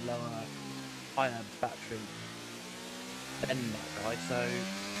 lower, higher battery than that guy, so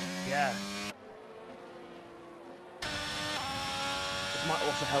yeah. It might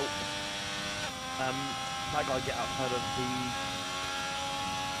also help that guy get outside of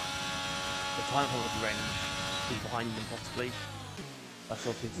the time penalty range. He's behind him possibly. That's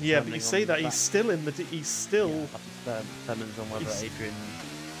obviously yeah, but you say that he's still in the he's still. Yeah, determines on whether Adrian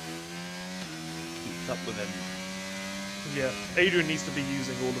keeps up with him. Yeah, Adrian needs to be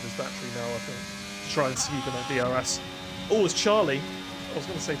using all of his battery now, I think, to try and keep in that DRS. Oh, it's Charlie. I was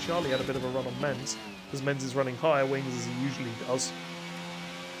going to say Charlie had a bit of a run on Menz, because Menz is running higher wings as he usually does.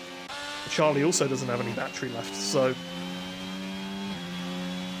 But Charlie also doesn't have any battery left, so...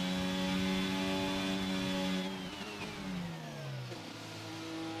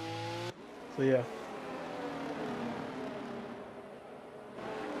 So yeah.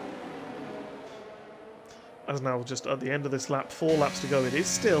 As now just at the end of this lap, 4 laps to go, it is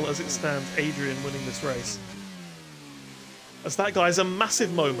still, as it stands, Adrian winning this race. As that guy's a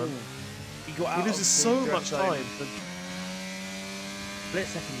massive moment. He loses so much time. Split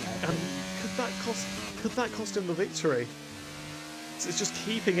second there. And could that cost him the victory? It's just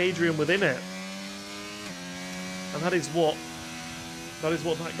keeping Adrian within it. And that is what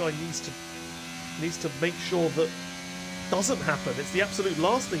that guy needs to make sure that doesn't happen. It's the absolute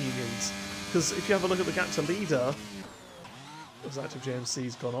last thing he needs. Because if you have a look at the gap to leader, his active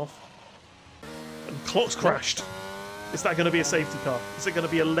JMC's gone off. And clock's crashed. Is that going to be a safety car? Is it going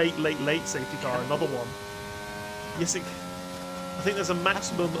to be a late safety car? Another one? Yes, I think there's a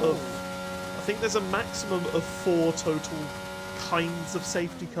maximum of... I think there's a maximum of 4 total kinds of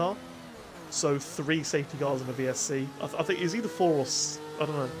safety car. So 3 safety cars in the VSC. I think it's either 4 or... I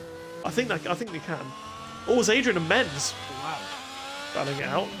don't know. I think they can. Oh, it's Adrian and Menz. Wow. Battling it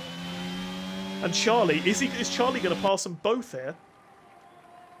out. And Charlie, is Charlie going to pass them both here?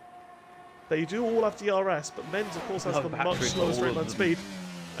 They do all have DRS, but Menz, of course, has the much slower straight line speed.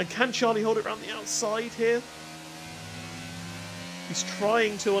 And can Charlie hold it around the outside here? He's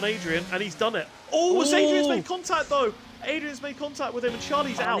trying to on Adrian, and he's done it. Oh, Adrian's made contact, though! Adrian's made contact with him, and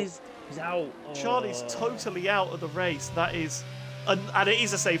Charlie's out. He's out. Oh. Charlie's totally out of the race. That is... And it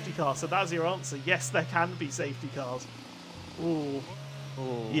is a safety car, so that's your answer. Yes, there can be safety cars. Ooh.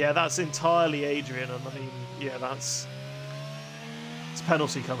 Oh. Yeah, that's entirely Adrian, and I mean, yeah, it's a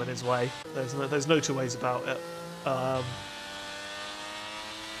penalty coming his way. There's no two ways about it.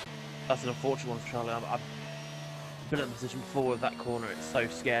 That's an unfortunate one for Charlie. I've been in the position before with that corner. It's so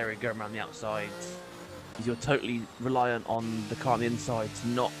scary going around the outside. Because you're totally reliant on the car on the inside to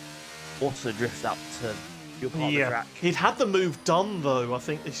not also drift up to your part of the track. He'd had the move done though. I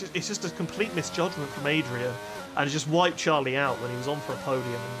think it's just a complete misjudgment from Adrian. And it just wiped Charlie out when he was on for a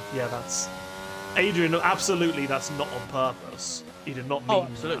podium. And yeah, that's... Adrian, absolutely, that's not on purpose. He did not mean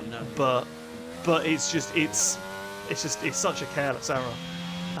absolutely that. No. But it's such a careless error.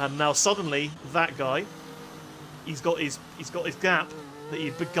 And now suddenly, that guy, he's got his gap that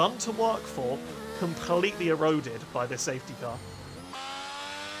he'd begun to work for completely eroded by this safety car.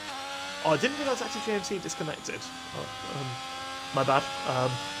 Oh, I didn't realise actually JMC disconnected. My bad.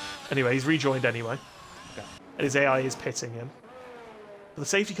 Anyway, he's rejoined anyway. Okay. And his AI is pitting him. But the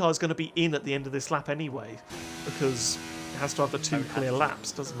safety car is going to be in at the end of this lap anyway, because it has to have the 2 clear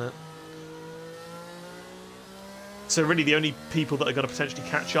laps, doesn't it? So really the only people that are going to potentially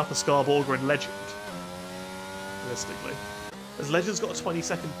catch up are Scarborger and Legend, realistically. As Legend's got a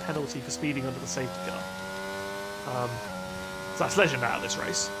 20-second penalty for speeding under the safety car. So that's Legend out of this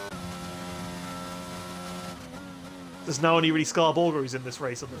race. There's now only really Scarborger who's in this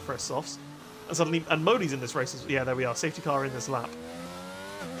race on the first softs. And suddenly, and Modi's in this race. Yeah, there we are. Safety car in this lap.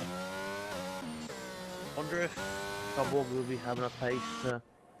 Wonder if Scarborger will be having enough pace to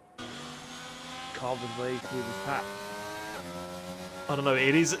carve his way through this pack. I don't know.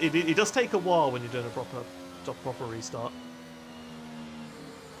 It does take a while when you're doing a proper restart.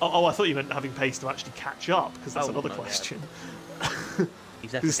 Oh, I thought you meant having pace to actually catch up, because that's another question.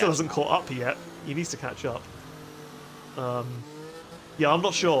 Yeah. He still hasn't caught up yet. He needs to catch up. Yeah, I'm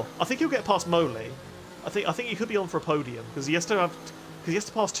not sure. I think he'll get past Moley. I think he could be on for a podium, because he has to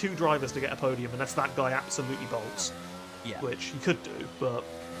pass 2 drivers to get a podium, unless that guy absolutely bolts. Yeah. Which he could do, but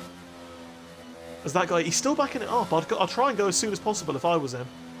as that guy, he's still backing it up. I'll try and go as soon as possible if I was him.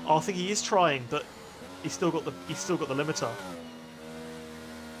 Oh, I think he is trying, but he's still got the limiter.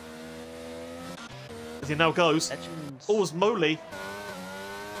 As he now goes. Oh, it's Moley.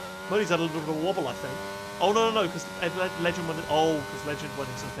 Moley's had a little bit of a wobble, I think. Oh, no, because Legend went in. Oh, because Legend went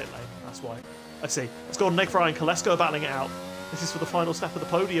into the pit lane. That's why. I see. It's Golden Egg Fry and Kolesko battling it out. This is for the final step of the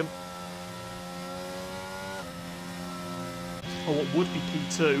podium. Or what would be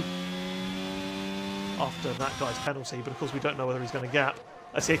P2 after that guy's penalty, but of course we don't know whether he's going to gap.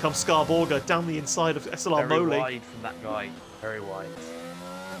 As here comes Scarborger down the inside of SLR Moley. Very wide from that guy. Very wide.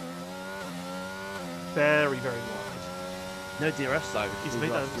 Very, very wide. No DRS though. He's made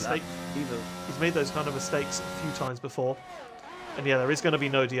that mistake. He's made those kind of mistakes a few times before. And yeah, there is going to be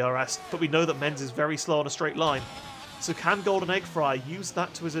no DRS, but we know that Menz is very slow on a straight line. So can Golden Egg Fry use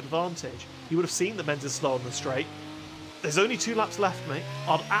that to his advantage? He would have seen that Menz is slow on the straight. There's only 2 laps left, mate.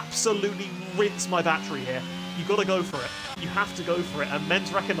 I'd absolutely rinse my battery here. You've got to go for it. You have to go for it, and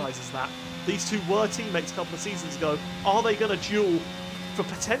Menz recognises that. These 2 were teammates a couple of seasons ago. Are they going to duel for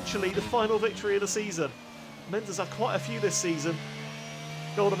potentially the final victory of the season? Menz has had quite a few this season.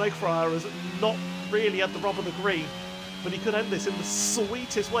 Golden Egg Fryer has not really had the rub of the green, but he could end this in the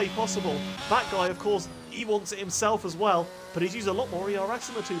sweetest way possible. That guy, of course, he wants it himself as well, but he's used a lot more ERS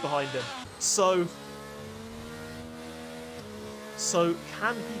than the 2 behind him. So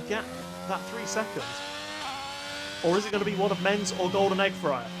can he get that 3 seconds? Or is it going to be one of Menz or Golden Egg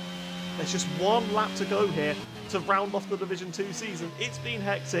Fryer? There's just 1 lap to go here to round off the Division 2 season. It's been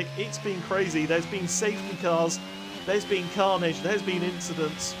hectic, it's been crazy, there's been safety cars, there's been carnage, there's been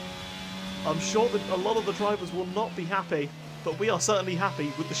incidents. I'm sure that a lot of the drivers will not be happy, but we are certainly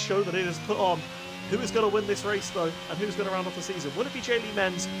happy with the show that it has put on. Who is going to win this race though, and who's going to round off the season? Will it be Jaylee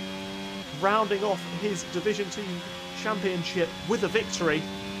Menz rounding off his Division 2 championship with a victory?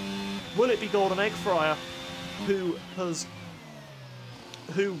 Will it be Golden Egg Fryer,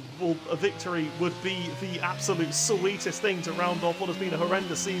 a victory would be the absolute sweetest thing to round off what has been a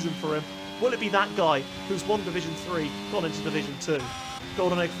horrendous season for him? Will it be that guy who's won Division 3, gone into Division 2?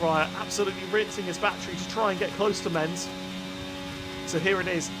 Golden Egg Fryer absolutely rinsing his battery to try and get close to Menz. So here it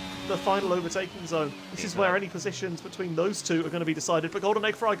is, the final overtaking zone. This is where any positions between those 2 are going to be decided, but Golden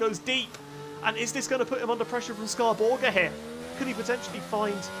Egg Fryer goes deep. And is this going to put him under pressure from Scarborger here? Could he potentially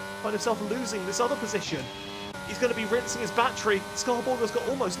find himself losing this other position? He's going to be rinsing his battery. Scarborger's got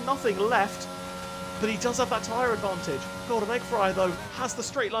almost nothing left, but he does have that tyre advantage. Golden Egg Fryer, though, has the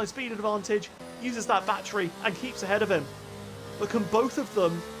straight line speed advantage, uses that battery, and keeps ahead of him. But can both of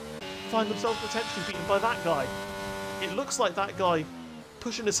them find themselves potentially beaten by that guy? It looks like that guy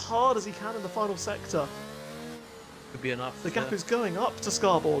pushing as hard as he can in the final sector. Could be enough. The gap is going up to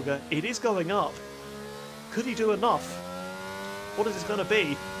Scarborger. It is going up. Could he do enough? What is this going to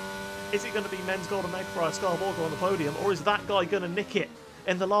be? Is it going to be Menz, Golden Egg Fryer, Scarborger on the podium, or is that guy going to nick it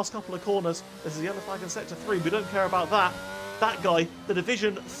in the last couple of corners? This is the yellow flag in Sector 3. We don't care about that. That guy, the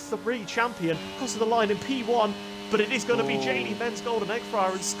Division 3 champion, crosses the line in P1, but it is going to be Jaylee Menz, Golden Egg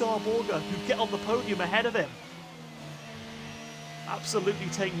Fryer, and Scarborger who get on the podium ahead of him. Absolutely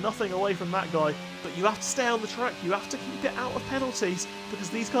take nothing away from that guy, but you have to stay on the track. You have to keep it out of penalties, because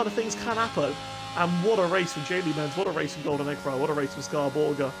these kind of things can happen. And what a race from Jaylee Menz, what a race from Golden Egg Fryer, what a race from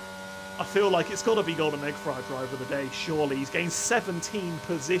Scarborger. I feel like it's got to be Golden Egg Fryer driver of the day, surely. He's gained 17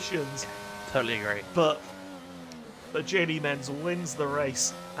 positions. Totally agree. But Jaylee Menz wins the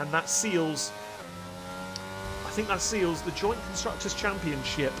race, and that seals, I think that seals the Joint Constructors'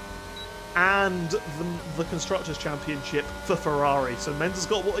 Championship and the Constructors' Championship for Ferrari. So Menz has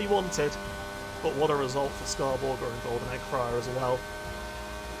got what he wanted, but what a result for Scarborger and Golden Egg Fryer as well.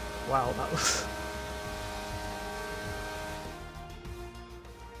 Wow, that was...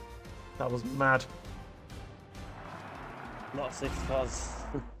 that was mad. A lot of safety cars.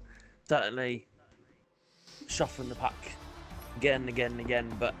 Certainly shuffling the pack again and again and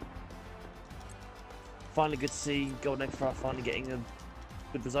again, but finally good to see Golden Egg Ferrari finally getting a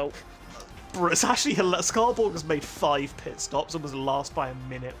good result. It's actually hilarious. Scarborg has made 5 pit stops and was last by a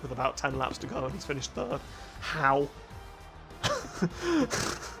minute with about 10 laps to go, and he's finished 3rd. How?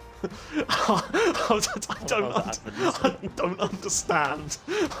 I don't understand.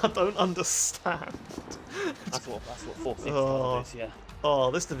 I don't understand. That's what fourth is, yeah.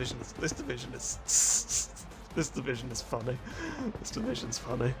 Oh, this division is this division is funny. This division's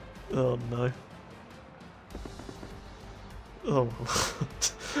funny. Oh no. Oh.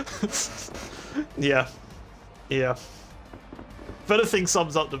 Yeah. Yeah. If anything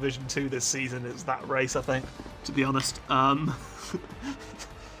sums up Division 2 this season, it's that race, I think, to be honest.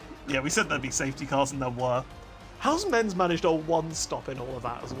 Yeah, we said there'd be safety cars, and there were. How's men's managed a 1 stop in all of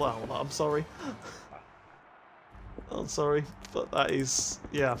that as well? I'm sorry. I'm sorry, but that is...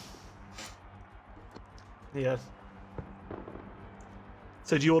 yeah. Yeah.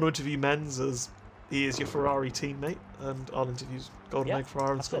 So do you want to interview Menz as he is your Ferrari teammate, and I'll interview Golden Egg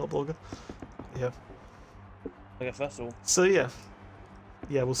Ferrari and Scott Borger? Yeah. Okay, first of all. So yeah.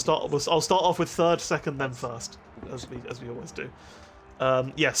 Yeah, I'll start off with 3rd, 2nd, then 1st, as we always do.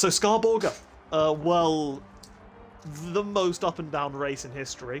 Yeah, so Scarborger, well, the most up and down race in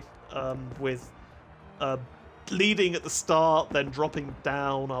history, with leading at the start, then dropping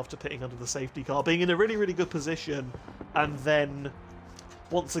down after pitting under the safety car, being in a really, really good position, and then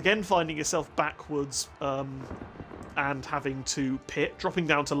once again finding yourself backwards and having to pit, dropping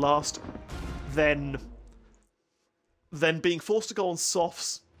down to last, then being forced to go on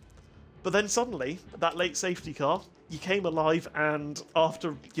softs. But then suddenly, that late safety car, you came alive, and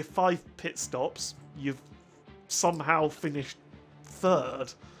after your 5 pit stops, you've somehow finished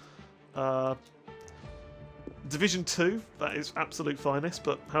 3rd. Division 2, that is absolute finest,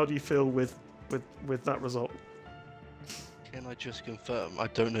 but how do you feel with that result? Can I just confirm, I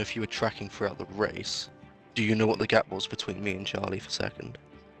don't know if you were tracking throughout the race. Do you know what the gap was between me and Charlie for 2nd?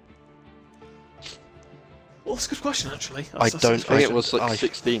 Well, that's a good question, actually. I think it was like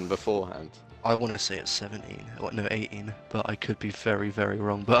 16 beforehand. I want to say it's 17, no 18, but I could be very, very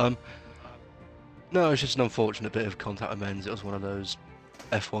wrong. But no, it's just an unfortunate bit of contact with Menz. It was one of those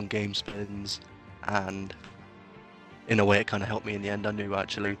F1 game spins, and in a way it kind of helped me in the end. I knew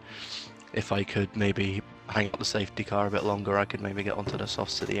actually if I could maybe hang up the safety car a bit longer, I could maybe get onto the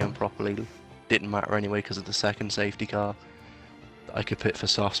softs to the end properly. Didn't matter anyway because of the 2nd safety car. I could pit for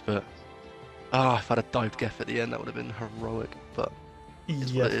softs, but if I'd have dived Geff at the end, that would have been heroic, but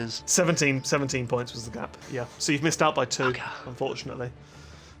it's what it is. 17 points was the gap, yeah. So you've missed out by 2, unfortunately.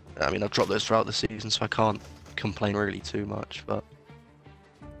 I mean, I've dropped those throughout the season, so I can't complain really too much, but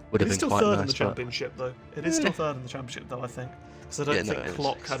would have been quite nice. It's still 3rd in the championship, though. It is still 3rd in the championship, though, I think. Because I don't think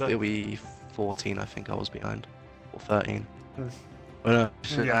Clock had a... It'll be 14, I think I was behind, or 13. But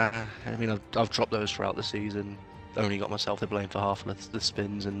I mean, I've dropped those throughout the season. Only got myself to blame for half of the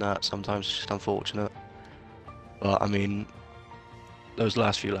spins and that. Sometimes it's just unfortunate. But I mean, those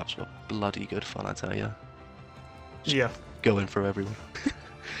last few laps were bloody good fun, I tell you. Just going for everyone.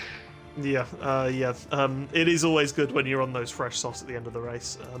 Yeah. It is always good when you're on those fresh softs at the end of the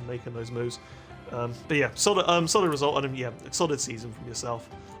race, making those moves. But yeah, solid result, and yeah, solid season from yourself.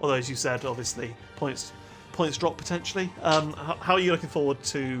 Although, as you said, obviously points drop potentially. How are you looking forward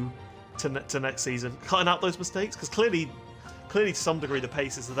to next season? Cutting out those mistakes, because clearly to some degree the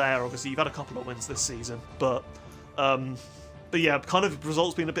paces are there. Obviously, you've had a couple of wins this season, but yeah, kind of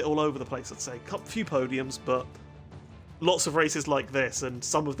results being a bit all over the place. I'd say a few podiums, but lots of races like this, and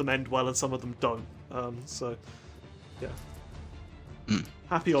some of them end well and some of them don't. So yeah,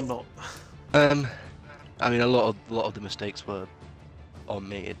 happy or not. I mean, a lot of the mistakes were on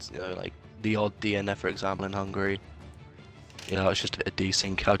me. It's like the odd DNF, for example, in Hungary. It's just a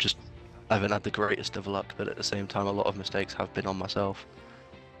desync. I haven't had the greatest of luck, but at the same time, a lot of mistakes have been on myself.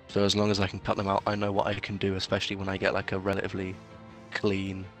 So as long as I can cut them out, I know what I can do, especially when I get like a relatively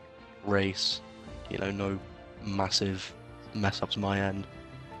clean race. No massive mess-ups my end.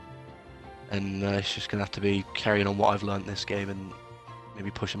 And it's just going to have to be carrying on what I've learned this game and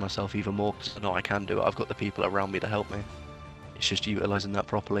maybe pushing myself even more, because I know I can do it. I've got the people around me to help me. It's just utilising that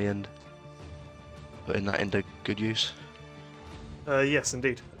properly and putting that into good use. Yes,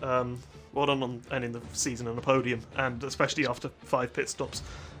 indeed. Well done on ending the season on a podium, and especially after 5 pit stops.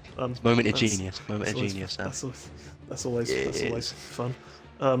 Moment of genius. That's always fun.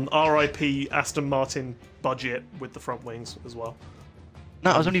 RIP Aston Martin budget with the front wings as well.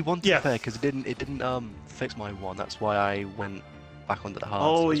 No, I was only one to be fair, because it didn't fix my one. That's why I went back under the hards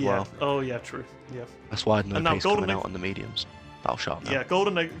Oh as yeah. well. Oh yeah. True. Yeah. That's why no And now pace Golden coming Egg- out on the mediums. That'll shut up now. Yeah.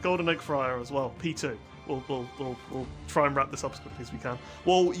 Golden Egg Fryer as well. P2. We'll try and wrap this up as quickly as we can.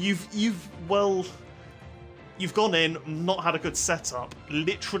 Well, you've gone in, not had a good setup,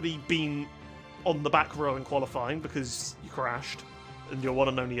 literally been on the back row in qualifying because you crashed in your one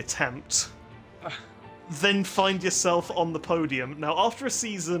and only attempt. Then find yourself on the podium. Now, after a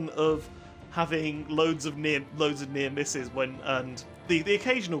season of having loads of near misses and the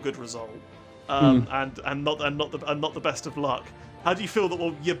occasional good result, and not the best of luck. How do you feel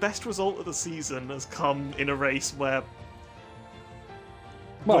that your best result of the season has come in a race where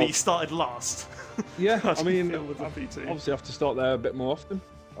you started last? Yeah, How I do you mean, feel with the PT? obviously have to start there a bit more often.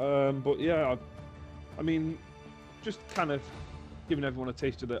 But yeah, I mean, just kind of giving everyone a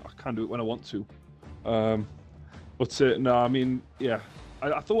taste of that I can do it when I want to. But no, I mean, yeah,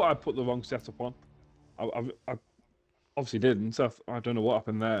 I thought I put the wrong setup on. I obviously didn't. So I don't know what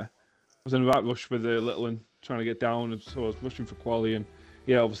happened there. I was in the right rush with the little one trying to get down, and so I was rushing for quali, and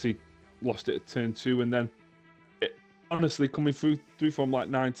yeah, obviously lost it at turn 2, and then honestly coming through from like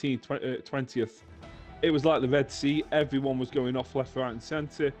 19th, 20th, it was like the Red Sea. Everyone was going off left, right, and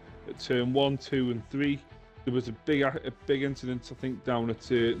centre at turn 1, 2, and 3. There was a big incident, I think, down at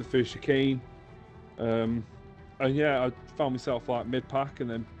the first chicane, and yeah, I found myself like mid-pack, and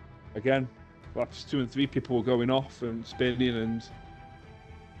then again, laps 2 and 3, people were going off and spinning, and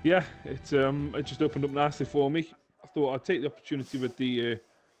yeah, it just opened up nicely for me. I thought I'd take the opportunity with the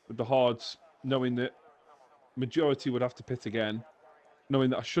hards, knowing that majority would have to pit again, knowing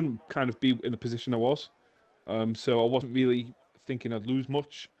that I shouldn't kind of be in the position I was. So I wasn't really thinking I'd lose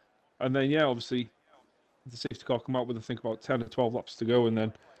much. And then yeah, obviously the safety car come out with I think about 10 or 12 laps to go, and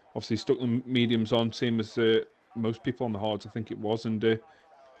then obviously stuck the mediums on, same as most people on the hards, I think it was. And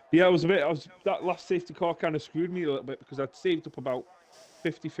yeah, that last safety car kind of screwed me a little bit because I'd saved up about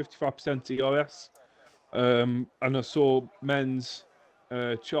 50-55% ERS, and I saw men's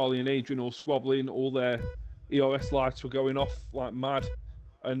Charlie and Adrian all swobbling, all their ERS lights were going off like mad,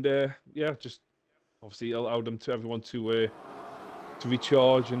 and yeah, just obviously allowed everyone to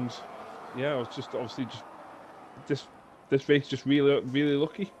recharge, and yeah, I was just obviously just this race just really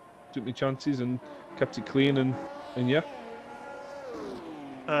lucky, took me chances and kept it clean, and yeah.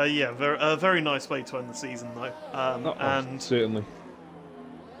 Yeah, very nice way to end the season though, and certainly.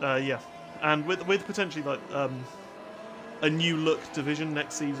 Yeah, and with potentially like a new look division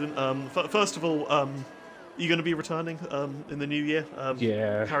next season. First of all, you're going to be returning in the new year.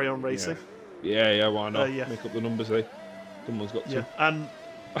 Yeah. Carry on racing. Yeah. Why not? Yeah. Make up the numbers, eh? Someone's got to. Yeah, and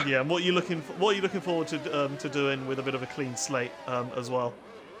yeah, and what are you looking forward to doing with a bit of a clean slate as well?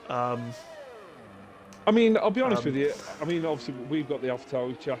 I mean, I'll be honest with you. I mean, obviously we've got the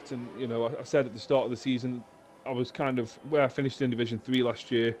AlphaTauri chat, and you know, I said at the start of the season, I was kind of where I finished in Division 3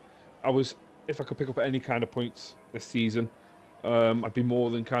 last year. I was, if I could pick up any kind of points this season, I'd be more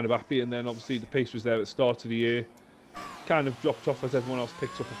than kind of happy. And then obviously the pace was there at the start of the year, kind of dropped off as everyone else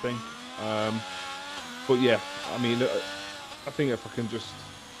picked up, I think. But yeah, I mean, I think if I can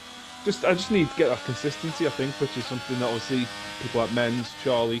I just need to get that consistency, I think, which is something that obviously people like Men's,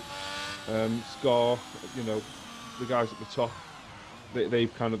 Charlie, Scar, you know, the guys at the top,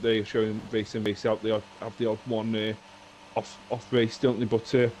 they're showing race in, race out. They have the odd one off race, don't they?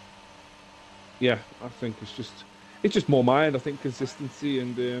 But yeah, I think it's just more mine. I think consistency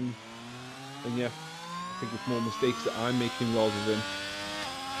and yeah, I think it's more mistakes that I'm making rather than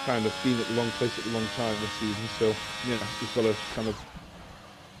kind of being at the wrong place at the wrong time this season. So yeah, just got to kind of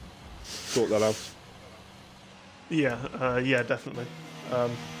sort that out. Yeah, yeah, definitely.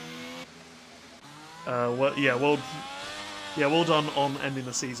 Well done on ending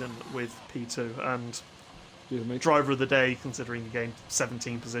the season with P2 and driver of the day, considering you gained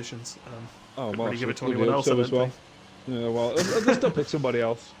 17 positions. Oh, well, really give it to anyone else as well. Yeah, well, let's still pick somebody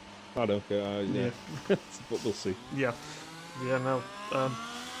else. I don't care. Yeah, but we'll see. Yeah. No.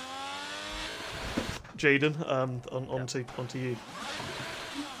 Jaden, on to you.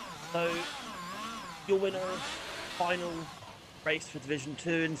 So, your winner of final race for Division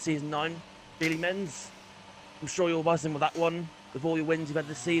 2 in Season 9, Daily Men's. I'm sure you're buzzing with that one, with all your wins you've had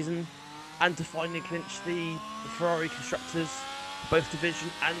this season, and to finally clinch the Ferrari Constructors, both division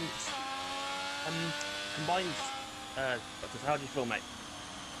and combined. How do you feel, mate?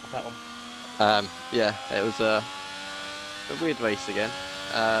 That one. Yeah, it was a weird race again.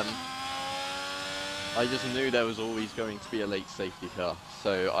 I just knew there was always going to be a late safety car,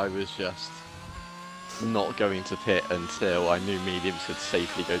 so I was just not going to pit until I knew mediums could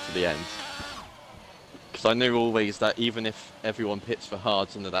safely go to the end. Because I knew always that even if everyone pits for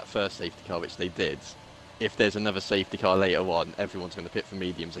hards under that first safety car, which they did, if there's another safety car later on, everyone's going to pit for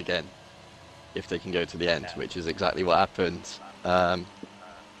mediums again if they can go to the end, which is exactly what happened.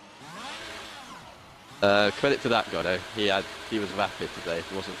 Credit to that guy though. He was rapid today.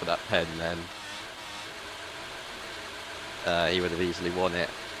 If it wasn't for that pen, then he would have easily won it.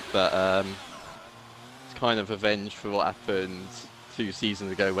 But it's kind of revenge for what happened 2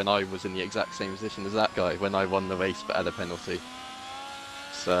 seasons ago when I was in the exact same position as that guy when I won the race but had a penalty.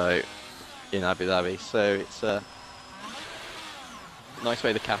 So in Abu Dhabi. So it's a nice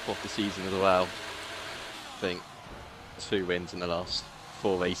way to cap off the season as well. I think 2 wins in the last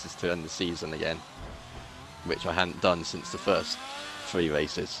 4 races to end the season again, which I hadn't done since the first 3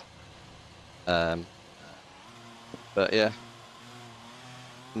 races. But yeah,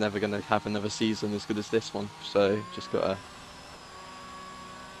 never going to have another season as good as this one, so just got to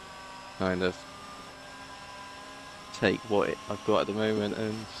kind of take what I've got at the moment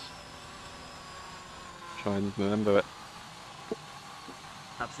and try and remember it.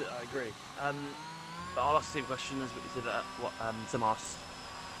 Absolutely, I agree. But I'll ask the same question as what you said at what Sam asked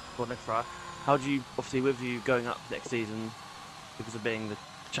for next Friday. How do you, obviously with you going up next season because of being the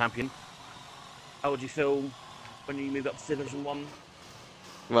champion, how would you feel when you move up to Division 1?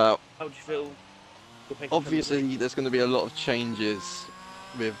 Well, how would you feel? Obviously there's going to be a lot of changes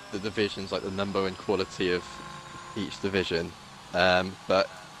with the divisions, like the number and quality of each division. But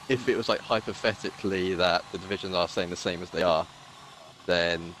if it was like hypothetically that the divisions are staying the same as they are,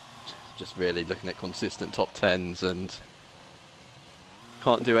 then just really looking at consistent top 10s and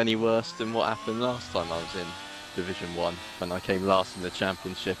can't do any worse than what happened last time I was in Division 1 when I came last in the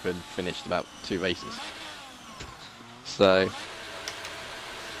championship and finished about 2 races. So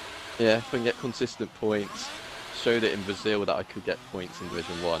yeah, if I can get consistent points, showed it in Brazil that I could get points in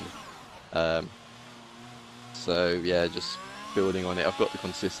Division 1. So yeah, just building on it. I've got the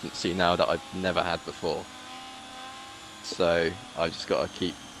consistency now that I've never had before. So I've just got to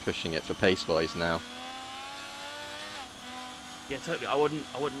keep pushing it for pace-wise now. Yeah, totally. I wouldn't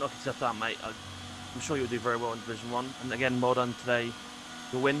knock yourself down, mate. I'm sure you'll do very well in Division 1. And again, well done today.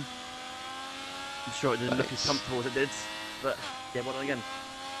 Your win. I'm sure it didn't look as comfortable as it did, but yeah, well done again.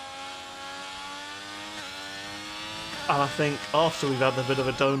 And I think after we've had a bit of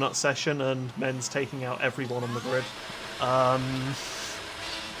a donut session and men's taking out everyone on the grid,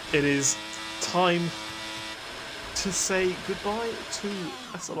 it is time to say goodbye to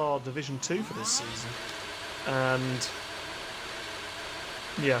SLR Division 2 for this season. And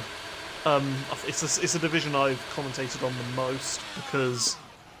yeah, it's a division I've commentated on the most because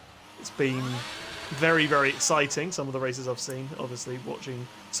it's been very, very exciting. Some of the races I've seen, obviously watching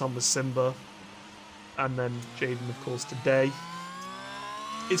some with Simba, and then Jaden, of course, today.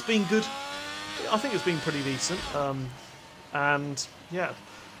 It's been good. I think it's been pretty decent. And yeah,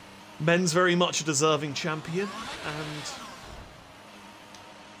 men's very much a deserving champion, and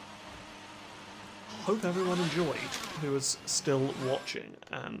hope everyone enjoyed who is still watching,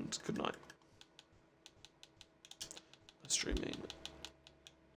 and good night. Streaming.